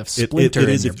 It's like a splinter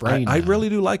in your brain. I really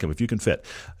do like them if you can fit.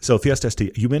 So Fiesta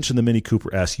ST, you mentioned the Mini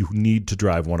Cooper S. You need to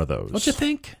drive one of those. Don't you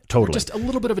think? Totally. Just a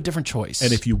little bit of a different choice.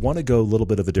 And if you want to go a little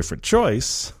bit of a different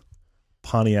choice,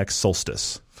 Pontiac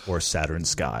Solstice or Saturn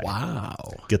Sky. Wow.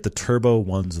 Get the turbo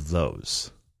ones of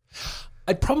those.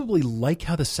 I'd probably like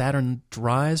how the Saturn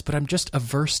drives, but I'm just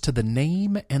averse to the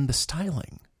name and the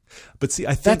styling. But see,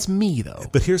 I think that's me though.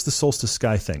 But here's the Solstice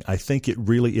Sky thing. I think it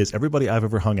really is. Everybody I've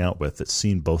ever hung out with that's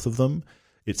seen both of them,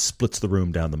 it splits the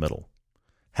room down the middle.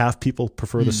 Half people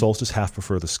prefer the Solstice, half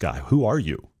prefer the Sky. Who are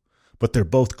you? But they're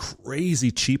both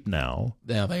crazy cheap now.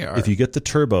 Yeah, they are. If you get the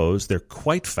turbos, they're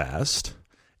quite fast,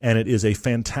 and it is a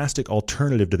fantastic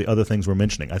alternative to the other things we're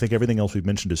mentioning. I think everything else we've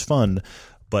mentioned is fun,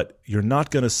 but you're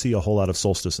not going to see a whole lot of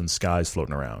Solstice and Skies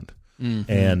floating around.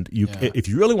 And if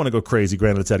you really want to go crazy,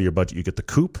 granted it's out of your budget, you get the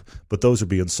coupe, but those are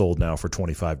being sold now for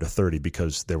 $25 to $30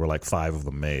 because there were like 5 of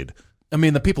them made. I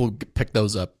mean, the people who picked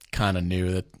those up kind of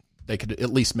knew that they could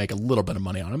at least make a little bit of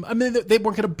money on them. I mean, they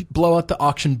weren't going to blow out the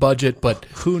auction budget, but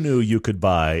who knew you could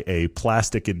buy a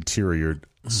plastic interior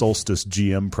Solstice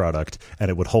GM product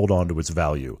and it would hold on to its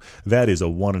value? That is a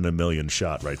 1 in a million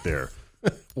shot right there.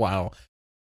 Wow.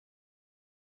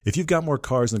 If you've got more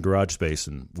cars than garage space,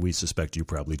 and we suspect you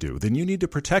probably do, then you need to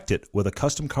protect it with a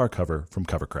custom car cover from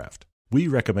Covercraft. We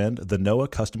recommend the Noah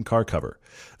Custom Car Cover.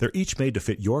 They're each made to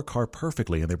fit your car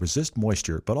perfectly, and they resist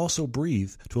moisture but also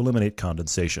breathe to eliminate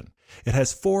condensation. It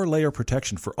has 4-layer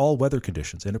protection for all weather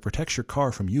conditions, and it protects your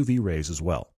car from UV rays as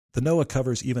well. The Noah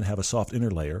covers even have a soft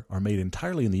inner layer, are made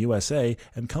entirely in the USA,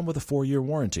 and come with a 4-year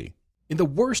warranty. In the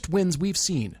worst winds we've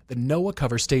seen, the Noah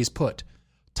cover stays put.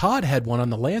 Todd had one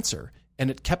on the Lancer, and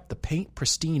it kept the paint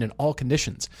pristine in all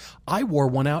conditions. I wore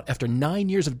one out after 9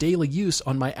 years of daily use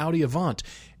on my Audi Avant,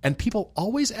 and people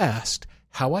always asked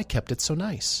how I kept it so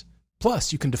nice.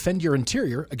 Plus, you can defend your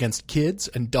interior against kids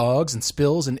and dogs and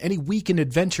spills and any weekend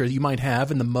adventure you might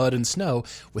have in the mud and snow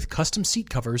with custom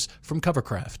seat covers from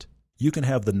Covercraft. You can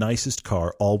have the nicest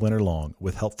car all winter long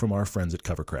with help from our friends at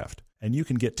Covercraft. And you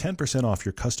can get 10% off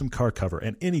your custom car cover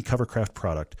and any Covercraft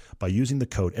product by using the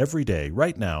code EVERYDAY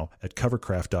right now at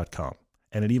covercraft.com.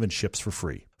 And it even ships for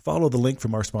free. Follow the link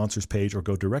from our sponsors page or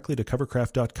go directly to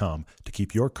covercraft.com to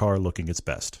keep your car looking its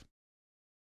best.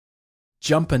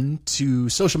 Jumping to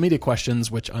social media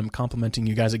questions, which I'm complimenting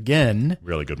you guys again.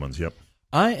 Really good ones, yep.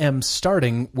 I am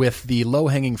starting with the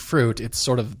low-hanging fruit. It's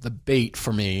sort of the bait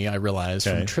for me, I realize,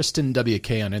 from Tristan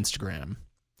WK on Instagram,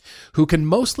 who can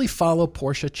mostly follow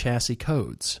Porsche chassis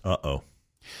codes. Uh-oh.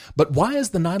 But why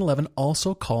is the 911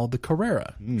 also called the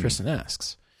Carrera? Tristan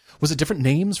asks. Was it different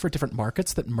names for different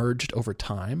markets that merged over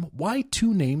time? Why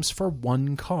 2 names for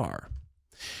one car?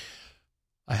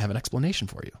 I have an explanation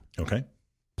for you. Okay.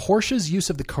 Porsche's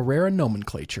use of the Carrera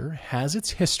nomenclature has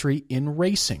its history in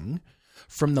racing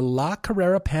from the La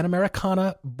Carrera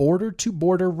Panamericana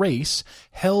border-to-border race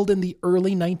held in the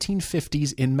early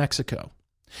 1950s in Mexico.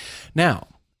 Now,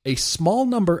 a small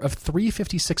number of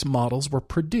 356 models were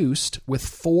produced with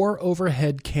 4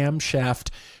 overhead camshaft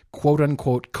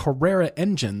quote-unquote Carrera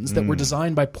engines that were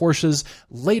designed by Porsche's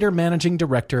later managing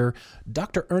director,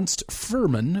 Dr. Ernst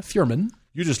Fuhrmann.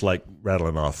 You just like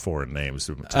rattling off foreign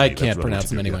names. I can't pronounce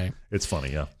them anyway. It's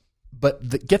funny, yeah.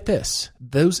 But get this,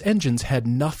 those engines had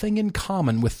nothing in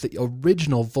common with the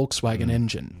original Volkswagen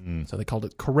engine. So they called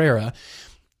it Carrera.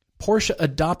 Porsche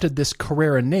adopted this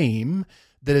Carrera name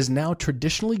that is now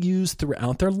traditionally used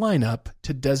throughout their lineup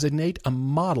to designate a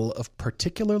model of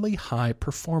particularly high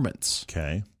performance.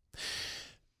 Okay.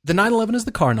 The 911 is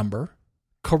the car number.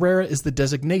 Carrera is the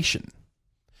designation.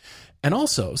 And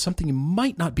also, something you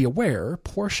might not be aware,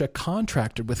 Porsche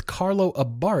contracted with Carlo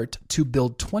Abarth to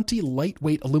build 20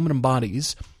 lightweight aluminum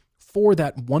bodies for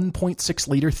that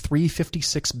 1.6-liter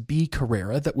 356B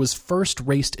Carrera that was first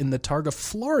raced in the Targa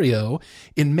Florio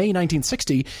in May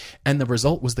 1960, and the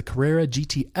result was the Carrera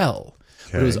GTL.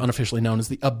 But it was unofficially known as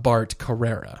the Abarth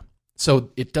Carrera.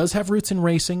 So it does have roots in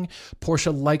racing.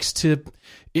 Porsche likes to,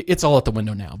 it's all out the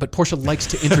window now, but Porsche likes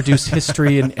to introduce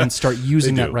history and start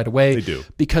using that right away. They do.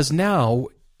 Because now,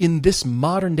 in this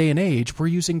modern day and age, we're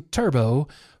using turbo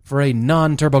for a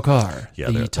non-turbo car.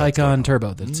 Yeah, the Taycan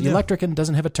Turbo. That's electric and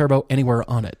doesn't have a turbo anywhere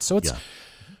on it. So it's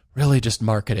really just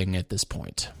marketing at this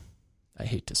point, I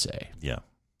hate to say. Yeah.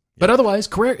 But otherwise,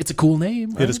 Carrera, it's a cool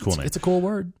name. Right? It is a cool name. It's a cool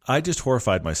word. I just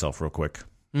horrified myself real quick.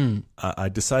 I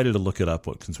decided to look it up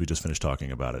since we just finished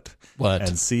talking about it. What?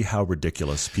 And see how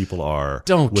ridiculous people are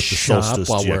Don't with the shop Solstice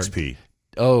while GXP.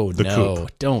 Oh, the no.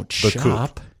 coupe. Don't The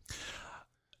shop. Coupe.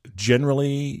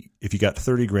 Generally, if you got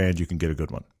 $30,000, you can get a good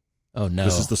one. Oh, no.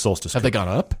 This is the Solstice Have coupe. they gone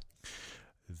up?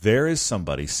 There is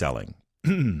somebody selling,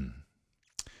 in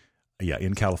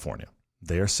California,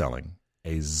 they are selling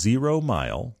a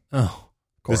 0-mile. Oh,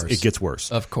 of course. It gets worse.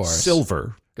 Of course.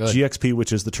 Silver Good. GXP,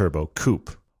 which is the turbo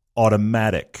coupe,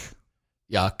 automatic.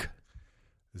 Yuck.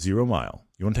 0-mile.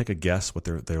 You want to take a guess what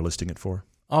they're listing it for?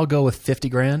 I'll go with 50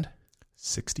 grand.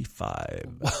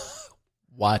 65.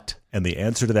 What? And the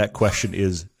answer to that question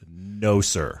is no,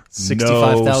 sir.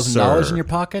 $65,000 in your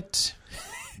pocket?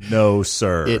 No,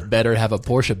 sir. It better have a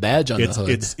Porsche badge on the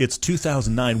hood. It's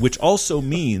 2009, which also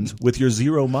means with your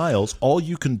 0 miles, all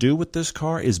you can do with this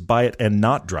car is buy it and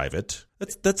not drive it.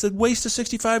 That's a waste of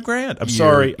 65 grand. I'm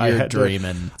sorry. You're I had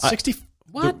dreaming. 60.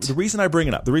 What? The reason I bring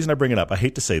it up, I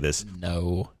hate to say this.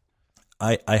 No.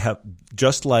 I have,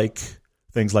 just like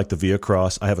things like the Via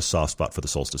Cross, I have a soft spot for the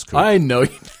Solstice coupe. I know.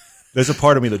 There's a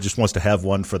part of me that just wants to have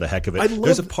one for the heck of it.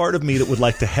 There's a part of me that would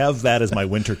like to have that as my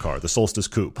winter car, the Solstice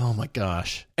coupe. Oh, my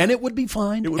gosh. And it would be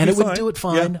fine. It would do it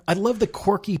fine. Yeah. I love the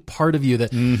quirky part of you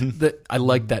that I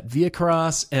like that Via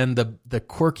Cross and the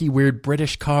quirky, weird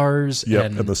British cars. Yep,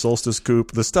 and the Solstice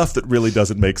coupe, the stuff that really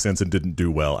doesn't make sense and didn't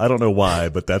do well. I don't know why,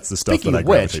 but that's the stuff that I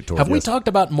gravitate towards. Have we talked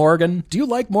about Morgan? Do you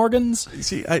like Morgans?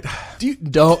 See,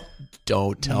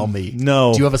 Don't tell me.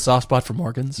 No. Do you have a soft spot for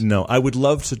Morgans? No, I would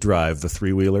love to drive the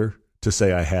 3-wheeler to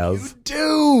say I have. You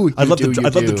do. I'd love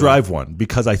to drive one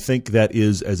because I think that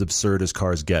is as absurd as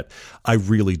cars get. I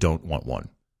really don't want one.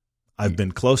 I've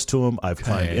been close to them. I've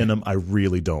climbed in them. I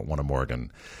really don't want a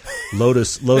Morgan.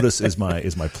 Lotus is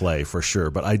my play for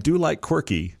sure. But I do like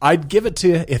quirky. I'd give it to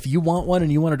you if you want one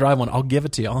and you want to drive one. I'll give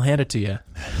it to you. I'll hand it to you.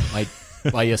 Might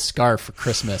buy you a scarf for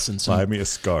Christmas and some buy me a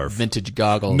scarf. Vintage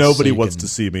goggles. Nobody wants to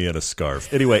see me in a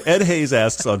scarf. Anyway, Ed Hayes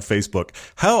asks on Facebook,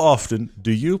 how often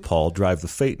do you, Paul, drive the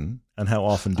Phaeton? And how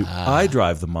often do I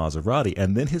drive the Maserati?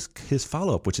 And then his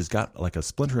follow-up, which has got like a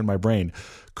splinter in my brain,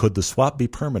 could the swap be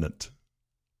permanent?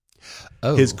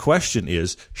 Oh. His question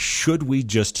is, should we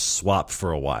just swap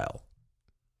for a while?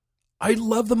 I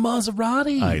love the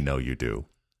Maserati. I know you do.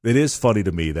 It is funny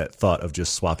to me, that thought of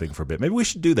just swapping for a bit. Maybe we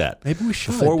should do that. Maybe we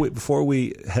should. Before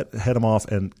we head them off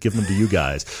and give them to you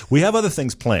guys. We have other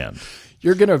things planned.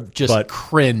 You're going to just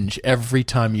cringe every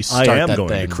time you start that thing. I am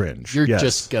going to cringe. You're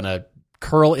just going to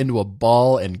curl into a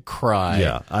ball and cry.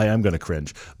 Yeah, I am going to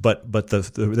cringe. But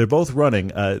they're both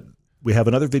running. We have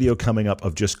another video coming up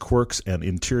of just quirks and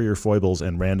interior foibles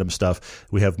and random stuff.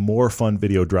 We have more fun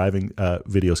video driving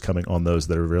videos coming on those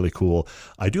that are really cool.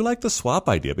 I do like the swap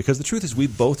idea because the truth is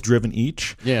we've both driven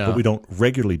each, but we don't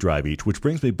regularly drive each, which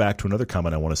brings me back to another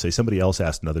comment I want to say. Somebody else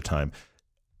asked another time,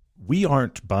 we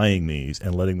aren't buying these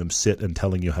and letting them sit and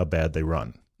telling you how bad they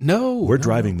run. No. We're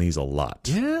driving these a lot.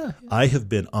 Yeah. I have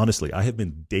been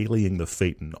dailying the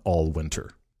Phaeton all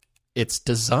winter. It's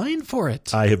designed for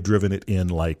it. I have driven it in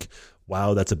like,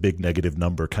 wow, that's a big negative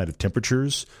number kind of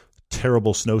temperatures,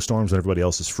 terrible snowstorms, and everybody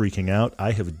else is freaking out.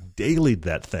 I have dailied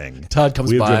that thing. Todd comes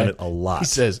by. We've driven it a lot. He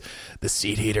says, the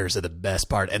seat heaters are the best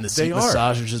part, and the seat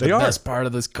massagers are the best part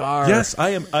of this car. Yes, I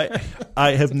am.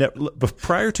 I have never,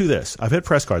 prior to this, I've had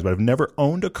press cars, but I've never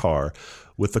owned a car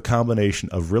with the combination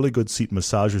of really good seat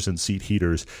massagers and seat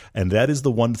heaters, and that is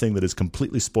the one thing that has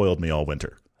completely spoiled me all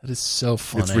winter. That is so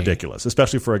funny. It's ridiculous,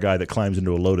 especially for a guy that climbs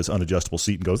into a Lotus unadjustable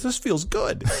seat and goes, this feels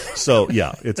good. So,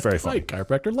 yeah, it's very funny. My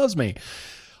chiropractor loves me.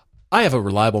 I have a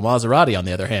reliable Maserati, on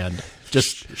the other hand.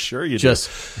 Sure you do. Just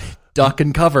duck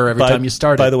and cover every time you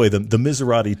start it. By the way, the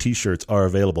Maserati T-shirts are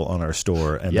available on our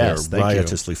store, and they're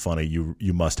riotously funny.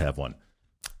 You must have one.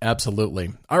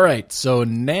 Absolutely. All right, so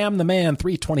Nam the Man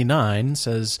 329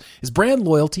 says, is brand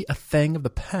loyalty a thing of the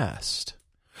past?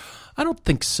 I don't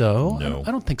think so. No.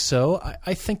 I don't think so.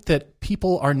 I think that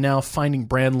people are now finding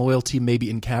brand loyalty maybe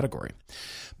in category.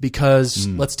 Because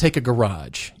let's take a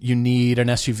garage. You need an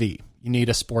SUV. You need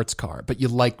a sports car. But you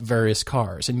like various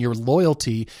cars. And your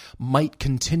loyalty might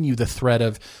continue the thread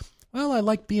of, well, I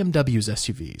like BMW's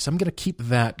SUVs. I'm going to keep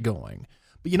that going.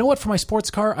 But you know what? For my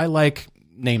sports car, I like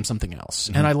name something else.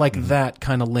 And I like that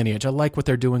kind of lineage. I like what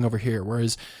they're doing over here.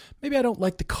 Whereas maybe I don't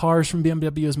like the cars from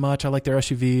BMW as much. I like their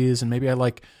SUVs. And maybe I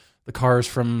like the cars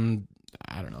from,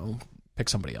 I don't know, pick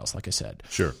somebody else, like I said.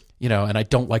 Sure. You know, and I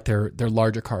don't like their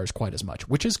larger cars quite as much,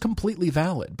 which is completely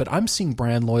valid. But I'm seeing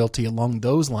brand loyalty along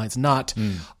those lines, not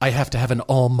I have to have an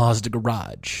all Mazda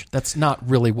garage. That's not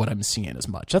really what I'm seeing as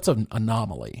much. That's an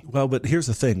anomaly. Well, but here's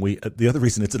the thing. The other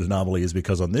reason it's an anomaly is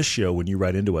because on this show, when you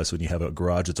write into us, when you have a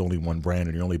garage that's only one brand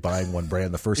and you're only buying one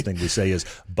brand, the first thing we say is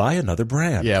buy another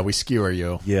brand. Yeah, we skewer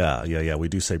you. Yeah. We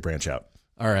do say branch out.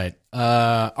 All right.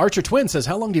 Archer Twin says,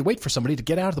 how long do you wait for somebody to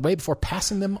get out of the way before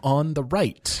passing them on the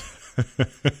right?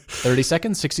 30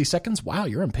 seconds, 60 seconds? Wow,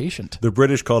 you're impatient. The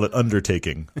British call it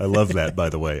undertaking. I love that, by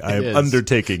the way. I am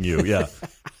undertaking you, yeah.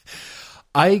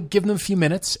 I give them a few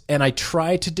minutes, and I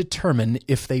try to determine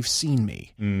if they've seen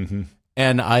me. Mm-hmm.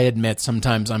 And I admit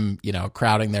sometimes I'm,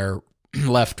 crowding their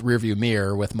left rearview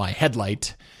mirror with my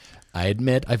headlight. I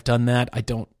admit I've done that. I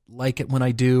don't like it when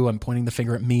I do. I'm pointing the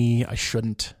finger at me. I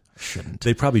shouldn't.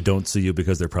 They probably don't see you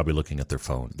because they're probably looking at their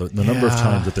phone. The number of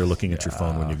times that they're looking at your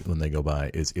phone when they go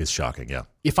by is shocking, yeah.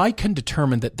 If I can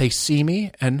determine that they see me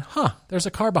and, there's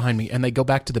a car behind me, and they go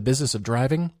back to the business of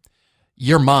driving,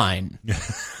 you're mine.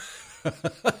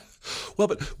 Well,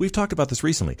 but we've talked about this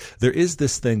recently. There is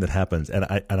this thing that happens, and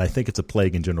I think it's a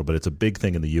plague in general, but it's a big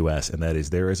thing in the U.S., and that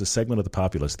is there is a segment of the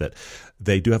populace that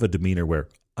they do have a demeanor where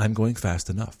I'm going fast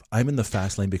enough. I'm in the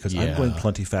fast lane because I'm going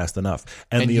plenty fast enough.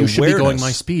 And the you should be going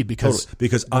my speed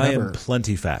because I am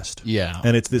plenty fast. Yeah.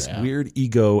 And it's this weird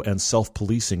ego and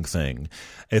self-policing thing.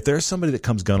 If there's somebody that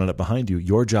comes gunning up behind you,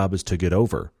 your job is to get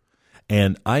over.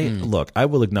 And I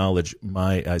will acknowledge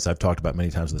as I've talked about many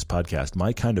times in this podcast,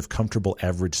 my kind of comfortable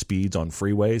average speeds on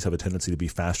freeways have a tendency to be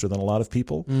faster than a lot of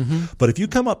people. Mm-hmm. But if you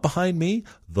come up behind me,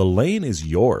 the lane is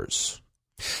yours.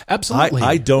 Absolutely.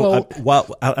 I don't. I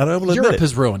will admit Europe it.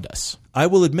 has ruined us. I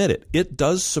will admit it. It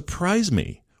does surprise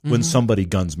me when somebody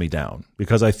guns me down,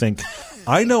 because I think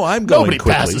I know I'm going Nobody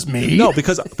quickly. passes me. No,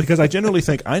 because I generally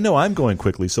think I know I'm going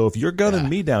quickly. So if you're gunning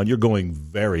me down, you're going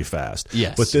very fast.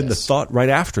 Yes. But then the thought right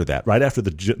after that, right after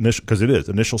the initial, because it is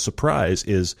initial surprise,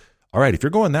 is all right. If you're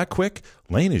going that quick,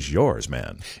 lane is yours,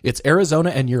 man. It's Arizona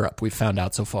and Europe. We've found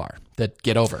out so far that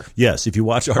get over. Yes, if you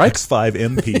watch our X5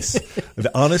 M piece,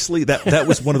 honestly, that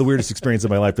was one of the weirdest experiences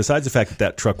of my life. Besides the fact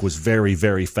that truck was very,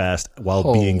 very fast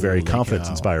while being very confidence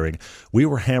inspiring, we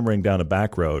were hammering down a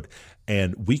back road.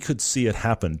 And we could see it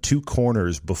happen 2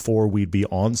 corners before we'd be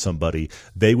on somebody.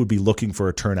 They would be looking for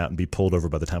a turnout and be pulled over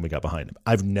by the time we got behind them.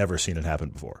 I've never seen it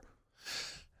happen before.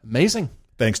 Amazing.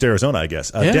 Thanks to Arizona, I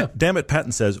guess. Yeah. Damn it,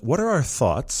 Patton says, what are our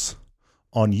thoughts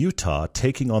on Utah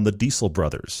taking on the Diesel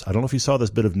Brothers? I don't know if you saw this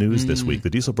bit of news this week.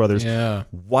 The Diesel Brothers,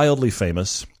 wildly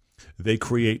famous. They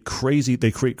create crazy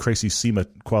SEMA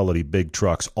quality big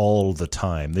trucks all the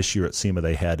time. This year at SEMA,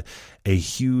 they had a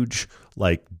huge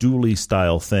dually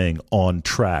style thing on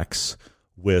tracks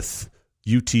with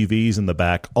UTVs in the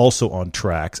back, also on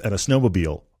tracks, and a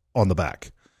snowmobile on the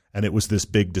back. And it was this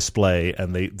big display,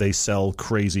 and they sell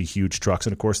crazy huge trucks.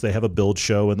 And of course, they have a build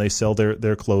show, and they sell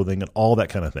their clothing and all that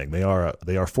kind of thing. They are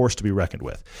a force to be reckoned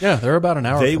with. Yeah, they're about an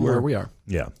hour from where we are.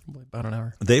 Yeah, about an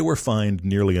hour. They were fined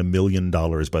nearly $1 million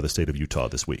by the state of Utah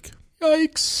this week.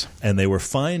 Yikes! And they were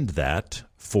fined that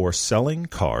for selling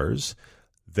cars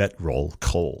that roll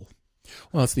coal.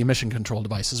 Well, it's the emission control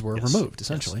devices were removed,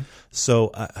 essentially. Yes.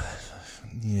 So,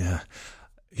 yeah.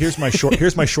 Here's my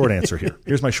short answer here.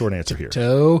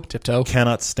 Tiptoe.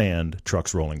 Cannot stand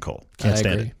trucks rolling coal. Can't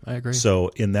stand it. I agree. So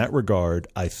in that regard,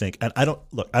 I think, and I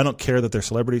don't care that they're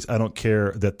celebrities. I don't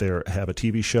care that they have a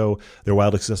TV show. They're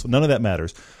wildly successful. None of that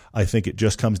matters. I think it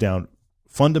just comes down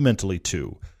fundamentally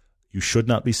to you should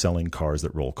not be selling cars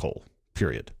that roll coal.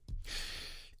 Period.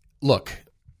 Look,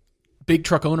 big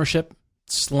truck ownership,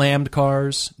 slammed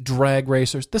cars, drag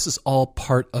racers. This is all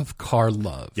part of car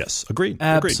love. Yes, agreed.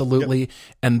 Absolutely. Yep.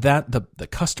 And that the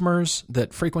customers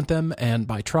that frequent them and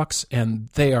buy trucks, and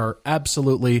they are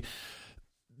absolutely,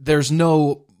 there's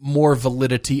no more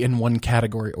validity in one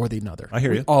category or the another. I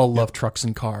hear you. We all love trucks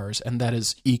and cars, and that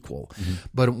is equal. Mm-hmm.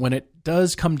 But when it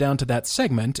does come down to that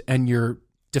segment and you're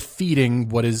defeating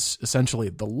what is essentially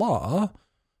the law,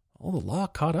 the law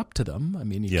caught up to them. I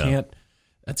mean, you can't,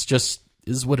 that's just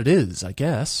is what it is, I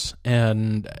guess.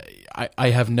 And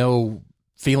I have no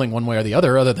feeling one way or the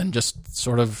other than just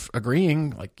sort of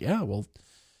agreeing, you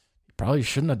probably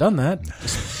shouldn't have done that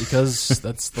just because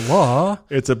that's the law.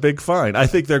 It's a big fine. I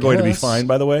think they're going to be fined,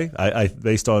 by the way. I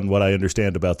based on what I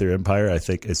understand about their empire, I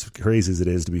think as crazy as it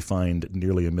is to be fined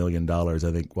nearly $1 million, I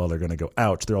think while they're going to go,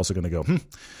 ouch, they're also going to go,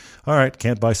 all right,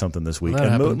 can't buy something this week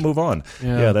and move on.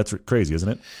 Yeah, that's crazy, isn't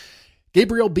it?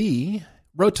 Gabriel B.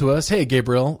 wrote to us, hey,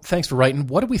 Gabriel, thanks for writing.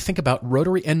 What do we think about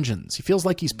rotary engines? He feels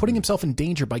like he's putting himself in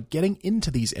danger by getting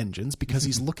into these engines because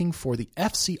he's looking for the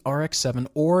FC RX-7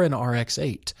 or an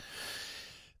RX-8.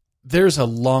 There's a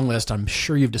long list, I'm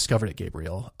sure you've discovered it,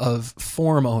 Gabriel, of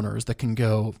form owners that can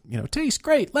go, tastes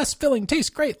great, less filling, tastes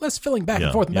great, less filling, back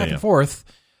and forth,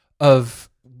 of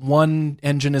one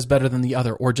engine is better than the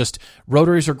other, or just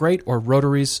rotaries are great or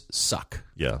rotaries suck.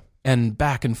 Yeah. And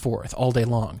back and forth all day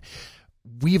long.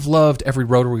 We've loved every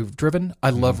rotary we've driven.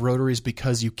 I love rotaries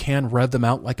because you can rev them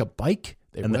out like a bike.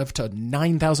 They rev to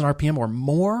 9,000 RPM or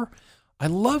more. I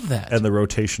love that. And the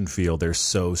rotation feel, they're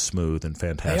so smooth and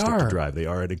fantastic to drive. They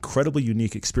are an incredibly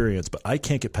unique experience, but I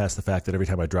can't get past the fact that every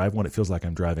time I drive one, it feels like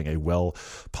I'm driving a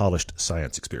well-polished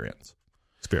science experiment.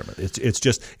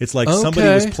 It's like somebody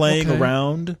was playing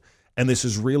around, and this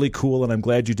is really cool, and I'm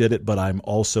glad you did it, but I'm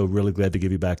also really glad to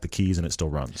give you back the keys, and it still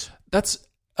runs. That's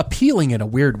appealing in a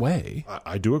weird way.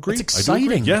 I do agree. It's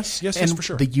exciting. Yes, for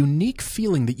sure. The unique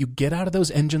feeling that you get out of those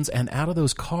engines and out of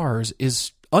those cars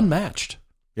is unmatched.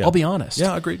 Yeah. I'll be honest.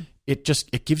 Yeah, agreed. It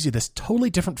gives you this totally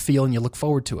different feel, and you look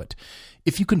forward to it.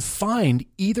 If you can find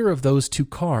either of those two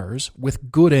cars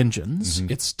with good engines,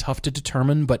 it's tough to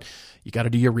determine, but you got to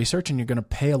do your research, and you're going to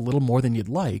pay a little more than you'd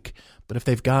like. But if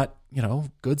they've got,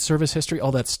 good service history,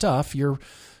 all that stuff,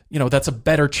 that's a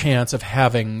better chance of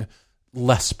having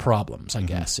less problems, I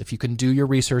guess. If you can do your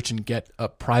research and get a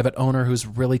private owner who's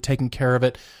really taking care of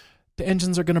it, the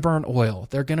engines are going to burn oil.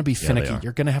 They're going to be finicky.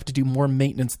 You're going to have to do more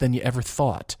maintenance than you ever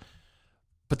thought.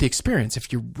 But the experience,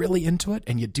 if you're really into it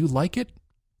and you do like it,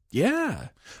 yeah.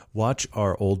 Watch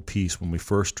our old piece when we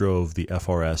first drove the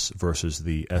FRS versus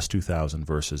the S2000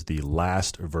 versus the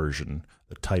last version,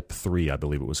 the Type 3, I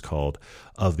believe it was called,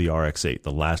 of the RX-8,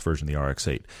 the last version of the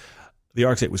RX-8. The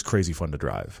RX-8 was crazy fun to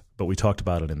drive, but we talked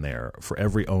about it in there. For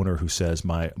every owner who says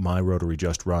my rotary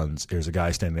just runs, there's a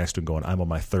guy standing next to him going, I'm on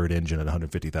my third engine at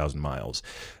 150,000 miles.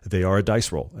 They are a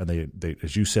dice roll, and they,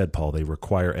 as you said, Paul, they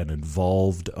require an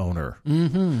involved owner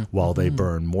while they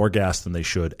burn more gas than they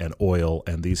should and oil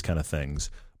and these kind of things.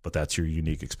 But that's your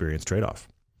unique experience trade-off.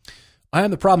 I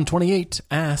Am the Problem 28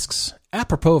 asks,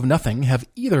 apropos of nothing, have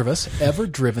either of us ever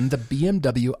driven the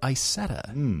BMW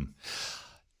Isetta?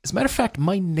 As a matter of fact,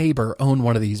 my neighbor owned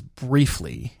one of these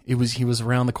briefly. He was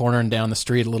around the corner and down the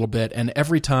street a little bit, and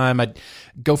every time I'd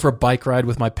go for a bike ride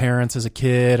with my parents as a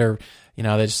kid, or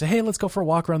they'd just say, hey, let's go for a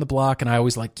walk around the block, and I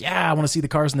always like, yeah, I want to see the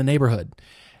cars in the neighborhood.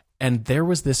 And there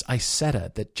was this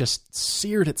Isetta that just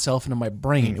seared itself into my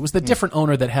brain. It was the different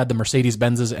owner that had the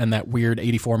Mercedes-Benzes and that weird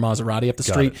 84 Maserati up the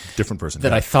street. Different person.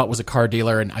 That I thought was a car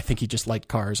dealer, and I think he just liked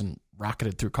cars and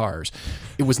rocketed through cars.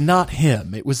 It was not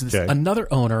him. It was another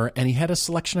owner, and he had a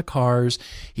selection of cars.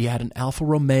 He had an Alfa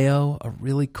Romeo, a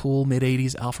really cool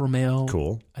mid-'80s Alfa Romeo.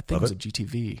 Cool. I think it was a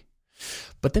GTV.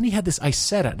 But then he had this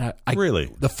Isetta. And I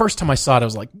really? The first time I saw it, I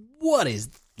was like, what is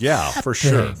that? Yeah, for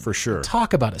sure.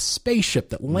 Talk about a spaceship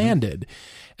that landed.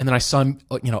 And then I saw him,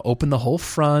 open the whole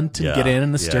front and get in,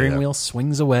 and the steering wheel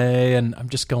swings away. And I'm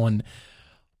just going,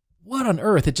 what on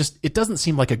earth? It doesn't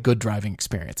seem like a good driving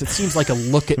experience. It seems like a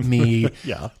look at me.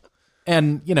 Yeah.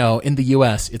 And, in the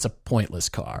U.S., it's a pointless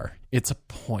car. It's a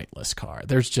pointless car.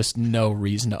 There's just no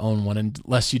reason to own one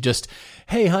unless you just,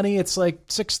 hey, honey, it's like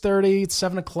 6:30, it's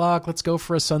 7 o'clock. Let's go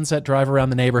for a sunset drive around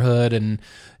the neighborhood. And,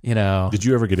 Did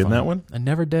you ever get in that one? I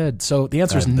never did. So the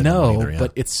answer is no,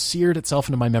 but it seared itself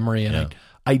into my memory. And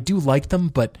I do like them,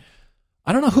 but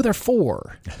I don't know who they're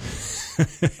for.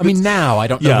 I mean, now I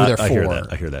don't know who they're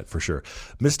for. I hear that for sure.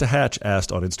 Mr. Hatch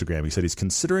asked on Instagram, he said he's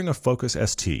considering a Focus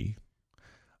ST,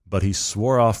 but he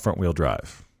swore off front-wheel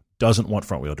drive. Doesn't want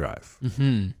front-wheel drive.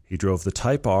 He drove the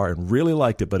Type R and really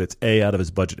liked it, but it's A, out of his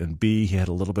budget, and B, he had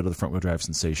a little bit of the front-wheel drive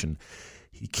sensation.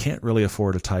 He can't really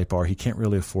afford a Type R. He can't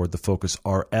really afford the Focus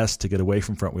RS to get away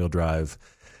from front-wheel drive.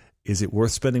 Is it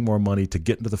worth spending more money to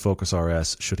get into the Focus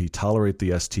RS? Should he tolerate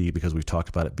the ST because we've talked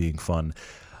about it being fun?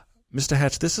 Mr.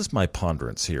 Hatch, this is my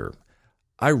ponderance here.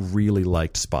 I really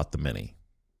liked Spot the Mini.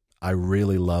 I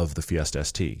really love the Fiesta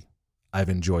ST. I've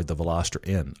enjoyed the Veloster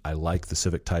N. I like the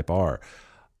Civic Type R.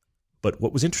 But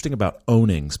what was interesting about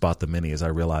owning Spot the Mini is I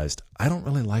realized I don't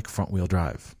really like front-wheel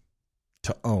drive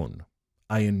to own.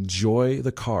 I enjoy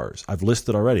the cars. I've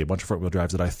listed already a bunch of front-wheel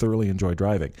drives that I thoroughly enjoy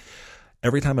driving.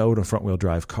 Every time I own a front-wheel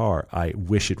drive car, I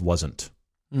wish it wasn't.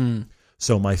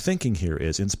 So my thinking here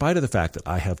is, in spite of the fact that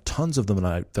I have tons of them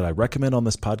that I recommend on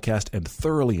this podcast and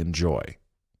thoroughly enjoy,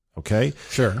 okay?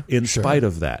 Sure. In spite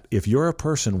of that, if you're a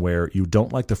person where you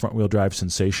don't like the front-wheel drive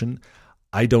sensation,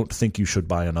 I don't think you should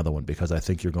buy another one because I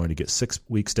think you're going to get 6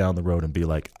 weeks down the road and be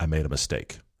like, I made a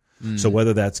mistake. So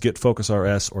whether that's get Focus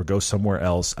RS or go somewhere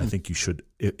else, I think you should,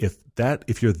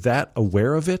 if you're that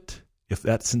aware of it, if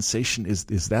that sensation is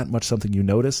that much something you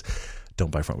notice,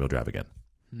 don't buy front-wheel drive again.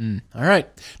 All right.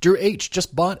 Drew H.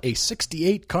 just bought a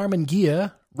 68 Karmann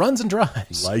Ghia, runs and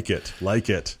drives. Like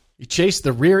it. He chased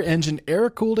the rear-engine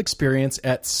air-cooled experience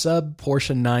at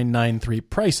sub-Porsche 993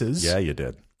 prices. Yeah, you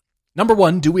did. Number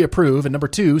 1, do we approve? And number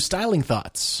 2, styling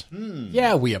thoughts.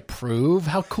 Yeah, we approve.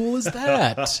 How cool is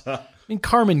that? I mean,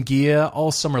 Karmann Ghia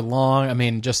all summer long. I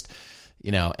mean, just,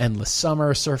 endless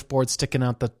summer, surfboard sticking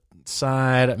out the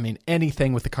side. I mean,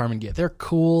 anything with the Karmann Ghia. They're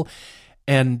cool.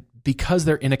 And because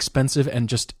they're inexpensive and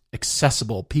just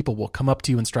accessible, people will come up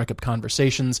to you and strike up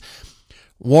conversations.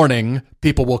 Warning,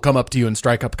 people will come up to you and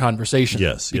strike up conversations.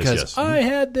 Yes, because I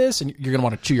had this, and you're going to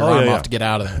want to chew your arm off to get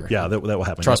out of there. Yeah, that will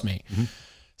happen. Trust me.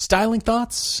 Styling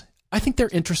thoughts, I think they're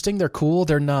interesting. They're cool.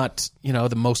 They're not,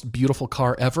 the most beautiful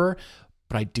car ever,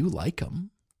 but I do like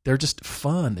them. They're just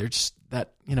fun. They're just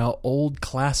that, old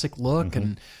classic look,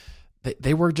 and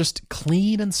they were just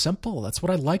clean and simple. That's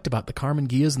what I liked about the Karmann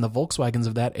Ghias and the Volkswagens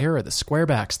of that era, the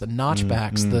squarebacks, the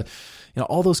notchbacks, the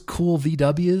all those cool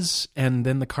VWs, and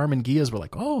then the Karmann Ghias were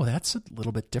like, oh, that's a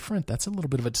little bit different. That's a little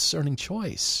bit of a discerning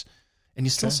choice, and you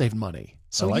still saved money.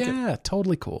 So like it.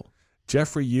 Totally cool.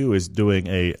 Jeffrey Yu is doing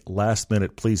a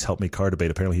last-minute please help me car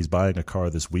debate. Apparently he's buying a car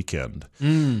this weekend.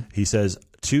 He says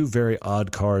 2 very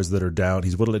odd cars that are down.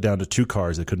 He's whittled it down to 2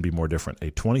 cars that couldn't be more different.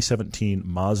 A 2017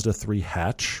 Mazda 3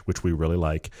 hatch, which we really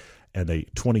like, and a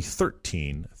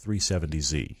 2013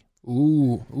 370Z.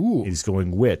 Ooh. He's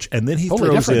going which? And then he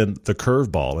throws in the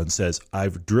curveball and says,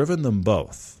 I've driven them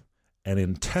both, and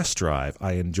in test drive,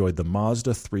 I enjoyed the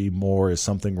Mazda 3 more. Is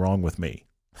something wrong with me?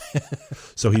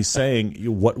 So he's saying,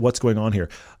 what's going on here?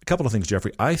 A couple of things,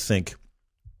 Jeffrey. I think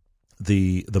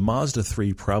the Mazda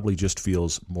 3 probably just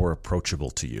feels more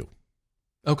approachable to you.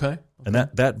 Okay. And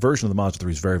that version of the Mazda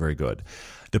 3 is very, very good.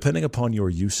 Depending upon your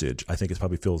usage, I think it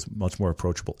probably feels much more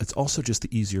approachable. It's also just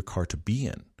the easier car to be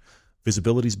in.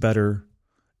 Visibility's better.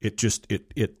 It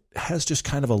has just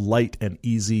kind of a light and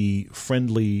easy,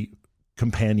 friendly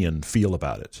companion feel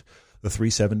about it. The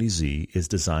 370Z is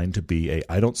designed to be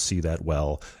I don't see that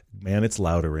well, man, it's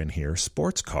louder in here,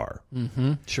 sports car.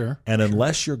 Mm-hmm, sure. And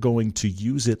unless you're going to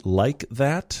use it like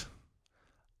that,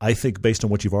 I think based on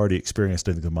what you've already experienced,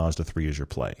 I think the Mazda 3 is your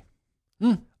play.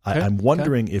 Okay, I'm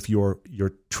wondering if you're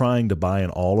trying to buy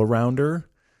an all-arounder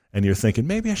and you're thinking,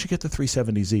 maybe I should get the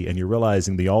 370Z, and you're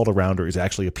realizing the all-arounder is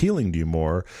actually appealing to you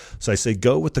more. So I say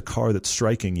go with the car that's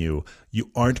striking you. You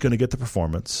aren't going to get the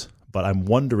performance, but I'm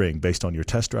wondering, based on your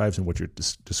test drives and what you're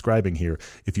describing here,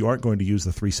 if you aren't going to use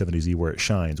the 370Z where it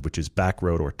shines, which is back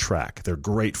road or track. They're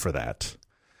great for that.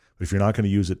 But if you're not going to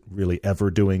use it really ever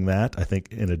doing that, I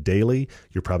think in a daily,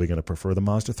 you're probably going to prefer the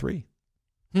Mazda 3.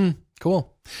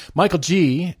 Cool. Michael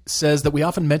G. says that we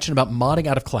often mention about modding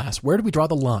out of class. Where do we draw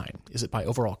the line? Is it by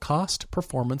overall cost,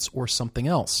 performance, or something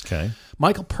else? Okay.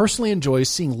 Michael personally enjoys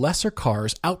seeing lesser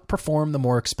cars outperform the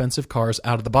more expensive cars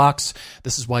out of the box.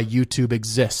 This is why YouTube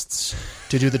exists,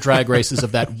 to do the drag races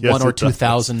of that Yes, 1,000 or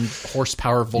 2,000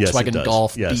 horsepower Volkswagen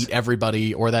Golf Yes. beat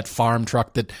everybody, or that farm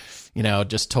truck that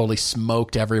just totally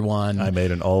smoked everyone. I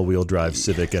made an all-wheel drive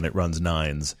Civic and it runs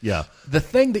 9s. Yeah. The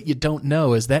thing that you don't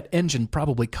know is that engine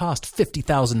probably cost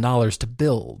 $50,000 to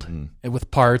build, and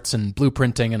with parts and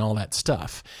blueprinting and all that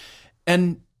stuff.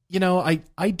 And,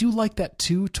 I do like that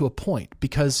too, to a point,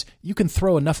 because you can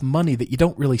throw enough money that you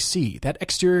don't really see. That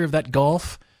exterior of that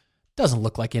Golf doesn't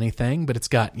look like anything, but it's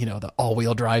got, the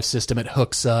all-wheel drive system. It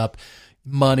hooks up.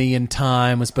 Money and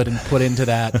time was put into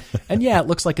that. And yeah, it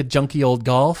looks like a junky old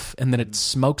Golf, and then it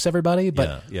smokes everybody,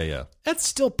 but yeah. that's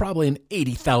still probably an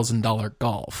 $80,000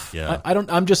 Golf. Yeah.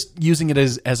 I'm just using it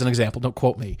as an example. Don't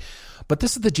quote me. But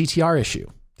this is the GTR issue.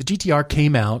 The GTR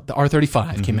came out, the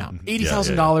R35 came out.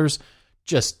 $80,000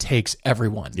 just takes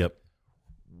everyone. Yep.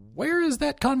 Where is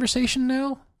that conversation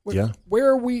now? Where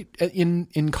are we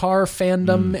in car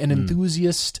fandom and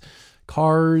enthusiast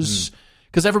cars?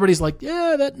 Because everybody's like,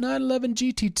 yeah, that 911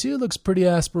 GT2 looks pretty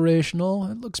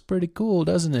aspirational. It looks pretty cool,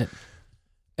 doesn't it?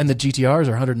 And the GTRs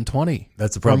are 120.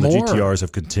 That's the problem. The GTRs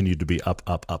have continued to be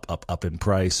up in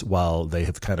price while they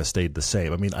have kind of stayed the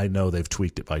same. I mean, I know they've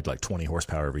tweaked it by like 20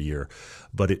 horsepower every year,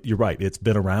 but you're right. It's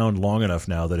been around long enough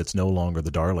now that it's no longer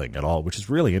the darling at all, which is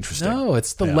really interesting. No,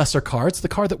 it's the lesser car. It's the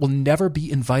car that will never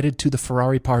be invited to the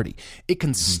Ferrari party. It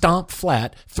can stomp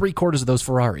flat 3/4 of those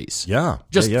Ferraris. Yeah.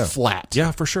 Just flat.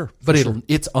 Yeah, for sure. But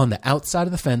it's on the outside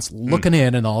of the fence looking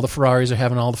in, and all the Ferraris are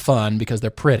having all the fun because they're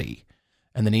pretty.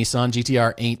 And the Nissan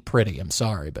GTR ain't pretty. I'm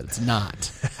sorry, but it's not.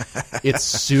 It's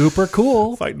super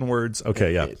cool. Fighting words.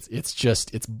 Okay, yeah.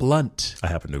 It's blunt. I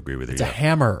happen to agree with you. It's a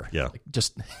hammer. Yeah.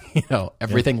 Just,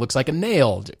 everything looks like a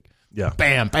nail. Yeah.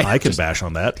 Bam, bam. I can bash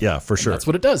on that. Yeah, for sure. That's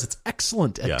what it does. It's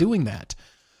excellent at doing that.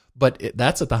 But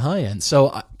that's at the high end.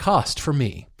 So cost for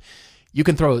me, you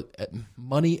can throw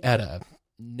money at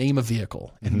name a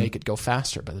vehicle and make it go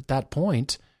faster. But at that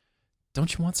point,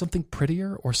 don't you want something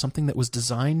prettier or something that was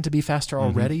designed to be faster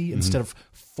already instead of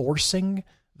forcing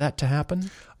that to happen?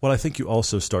 Well, I think you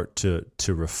also start to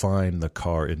refine the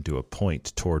car into a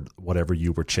point toward whatever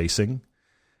you were chasing,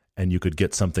 and you could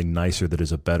get something nicer that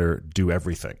is a better do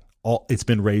everything. It's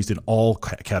been raised in all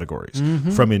categories,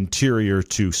 from interior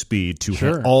to speed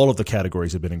to all of the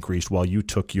categories have been increased while you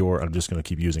took I'm just going to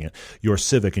keep using it, your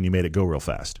Civic, and you made it go real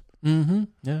fast.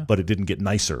 Yeah. But it didn't get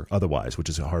nicer otherwise, which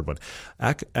is a hard one.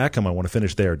 Akam, I want to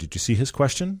finish there. Did you see his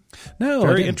question? No.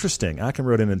 Very interesting. Akam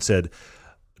wrote in and said,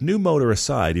 new motor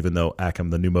aside, even though Akam,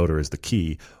 the new motor is the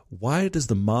key, why does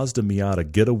the Mazda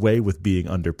Miata get away with being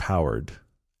underpowered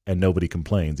and nobody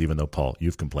complains, even though, Paul,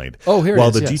 you've complained? Oh, here While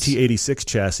it is, the GT86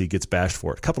 chassis gets bashed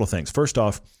for it. A couple of things. First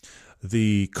off,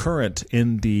 the current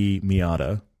in the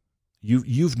Miata,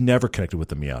 You've never connected with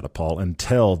the Miata, Paul,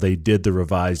 until they did the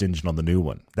revised engine on the new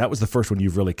one. That was the first one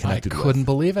you've really connected with. I couldn't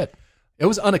believe it. It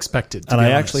was unexpected. And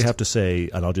I actually have to say,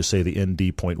 and I'll just say the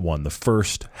ND.1, the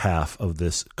first half of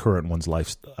this current one's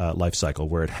life cycle,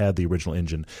 where it had the original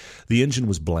engine, the engine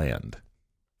was bland.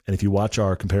 And if you watch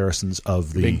our comparisons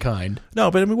of the being kind,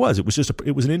 no, but it was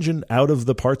it was an engine out of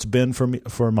the parts bin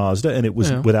for Mazda, and it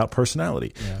was without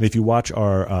personality. Yeah. And if you watch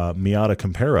our Miata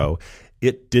Comparo,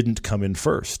 it didn't come in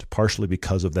first, partially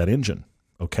because of that engine,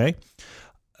 okay?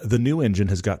 The new engine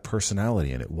has got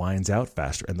personality, and it winds out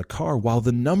faster. And the car, while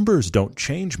the numbers don't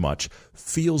change much,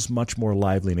 feels much more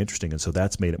lively and interesting, and so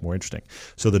that's made it more interesting.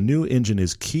 So the new engine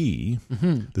is key.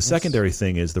 The secondary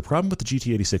thing is the problem with the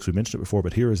GT86, we mentioned it before,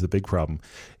 but here is the big problem,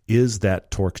 is that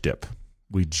torque dip.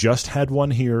 We just had one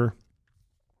here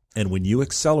And when you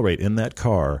accelerate in that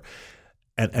car,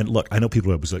 and look, I know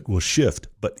people are like, well, shift,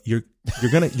 but you're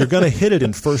gonna hit it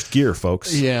in first gear,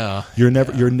 folks. Yeah. You're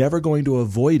never going to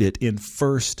avoid it in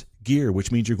first gear,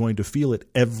 which means you're going to feel it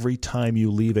every time you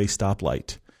leave a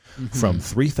stoplight. Mm-hmm. From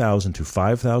 3,000 to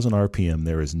 5,000 RPM,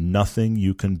 there is nothing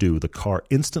you can do. The car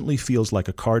instantly feels like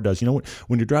a car does. You know,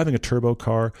 when you're driving a turbo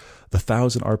car, the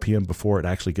 1,000 RPM before it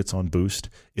actually gets on boost,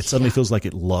 it suddenly feels like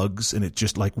it lugs, and it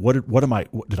just like, what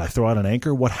did I throw out an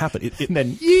anchor? What happened?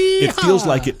 It feels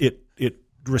like it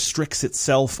restricts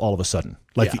itself all of a sudden,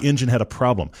 like the engine had a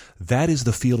problem. That is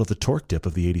the feel of the torque dip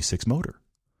of the 86 motor.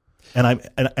 And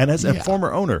as a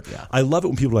former owner, I love it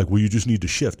when people are like, well, you just need to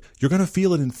shift. You're going to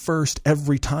feel it in first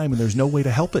every time, and there's no way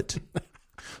to help it.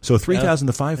 So 3,000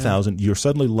 to 5,000, you're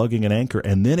suddenly lugging an anchor,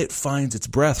 and then it finds its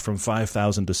breath from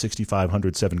 5,000 to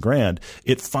 6,500, $7,000.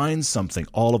 It finds something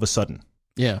all of a sudden.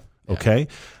 Yeah. Okay?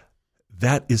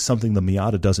 That is something the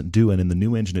Miata doesn't do, and in the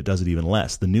new engine, it does it even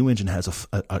less. The new engine has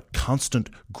a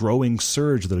constant growing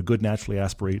surge that a good naturally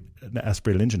aspirated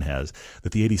engine has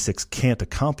that the 86 can't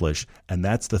accomplish, and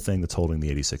that's the thing that's holding the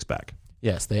 86 back.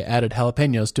 Yes, they added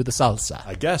jalapenos to the salsa.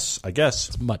 I guess.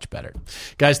 It's much better.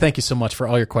 Guys, thank you so much for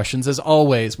all your questions. As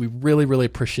always, we really, really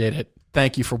appreciate it.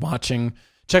 Thank you for watching.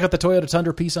 Check out the Toyota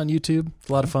Tundra piece on YouTube. It's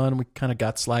a lot of fun. We kind of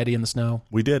got slidey in the snow.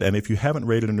 We did. And if you haven't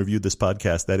rated and reviewed this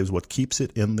podcast, that is what keeps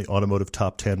it in the automotive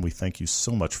top 10. We thank you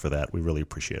so much for that. We really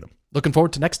appreciate it. Looking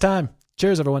forward to next time.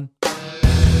 Cheers, everyone.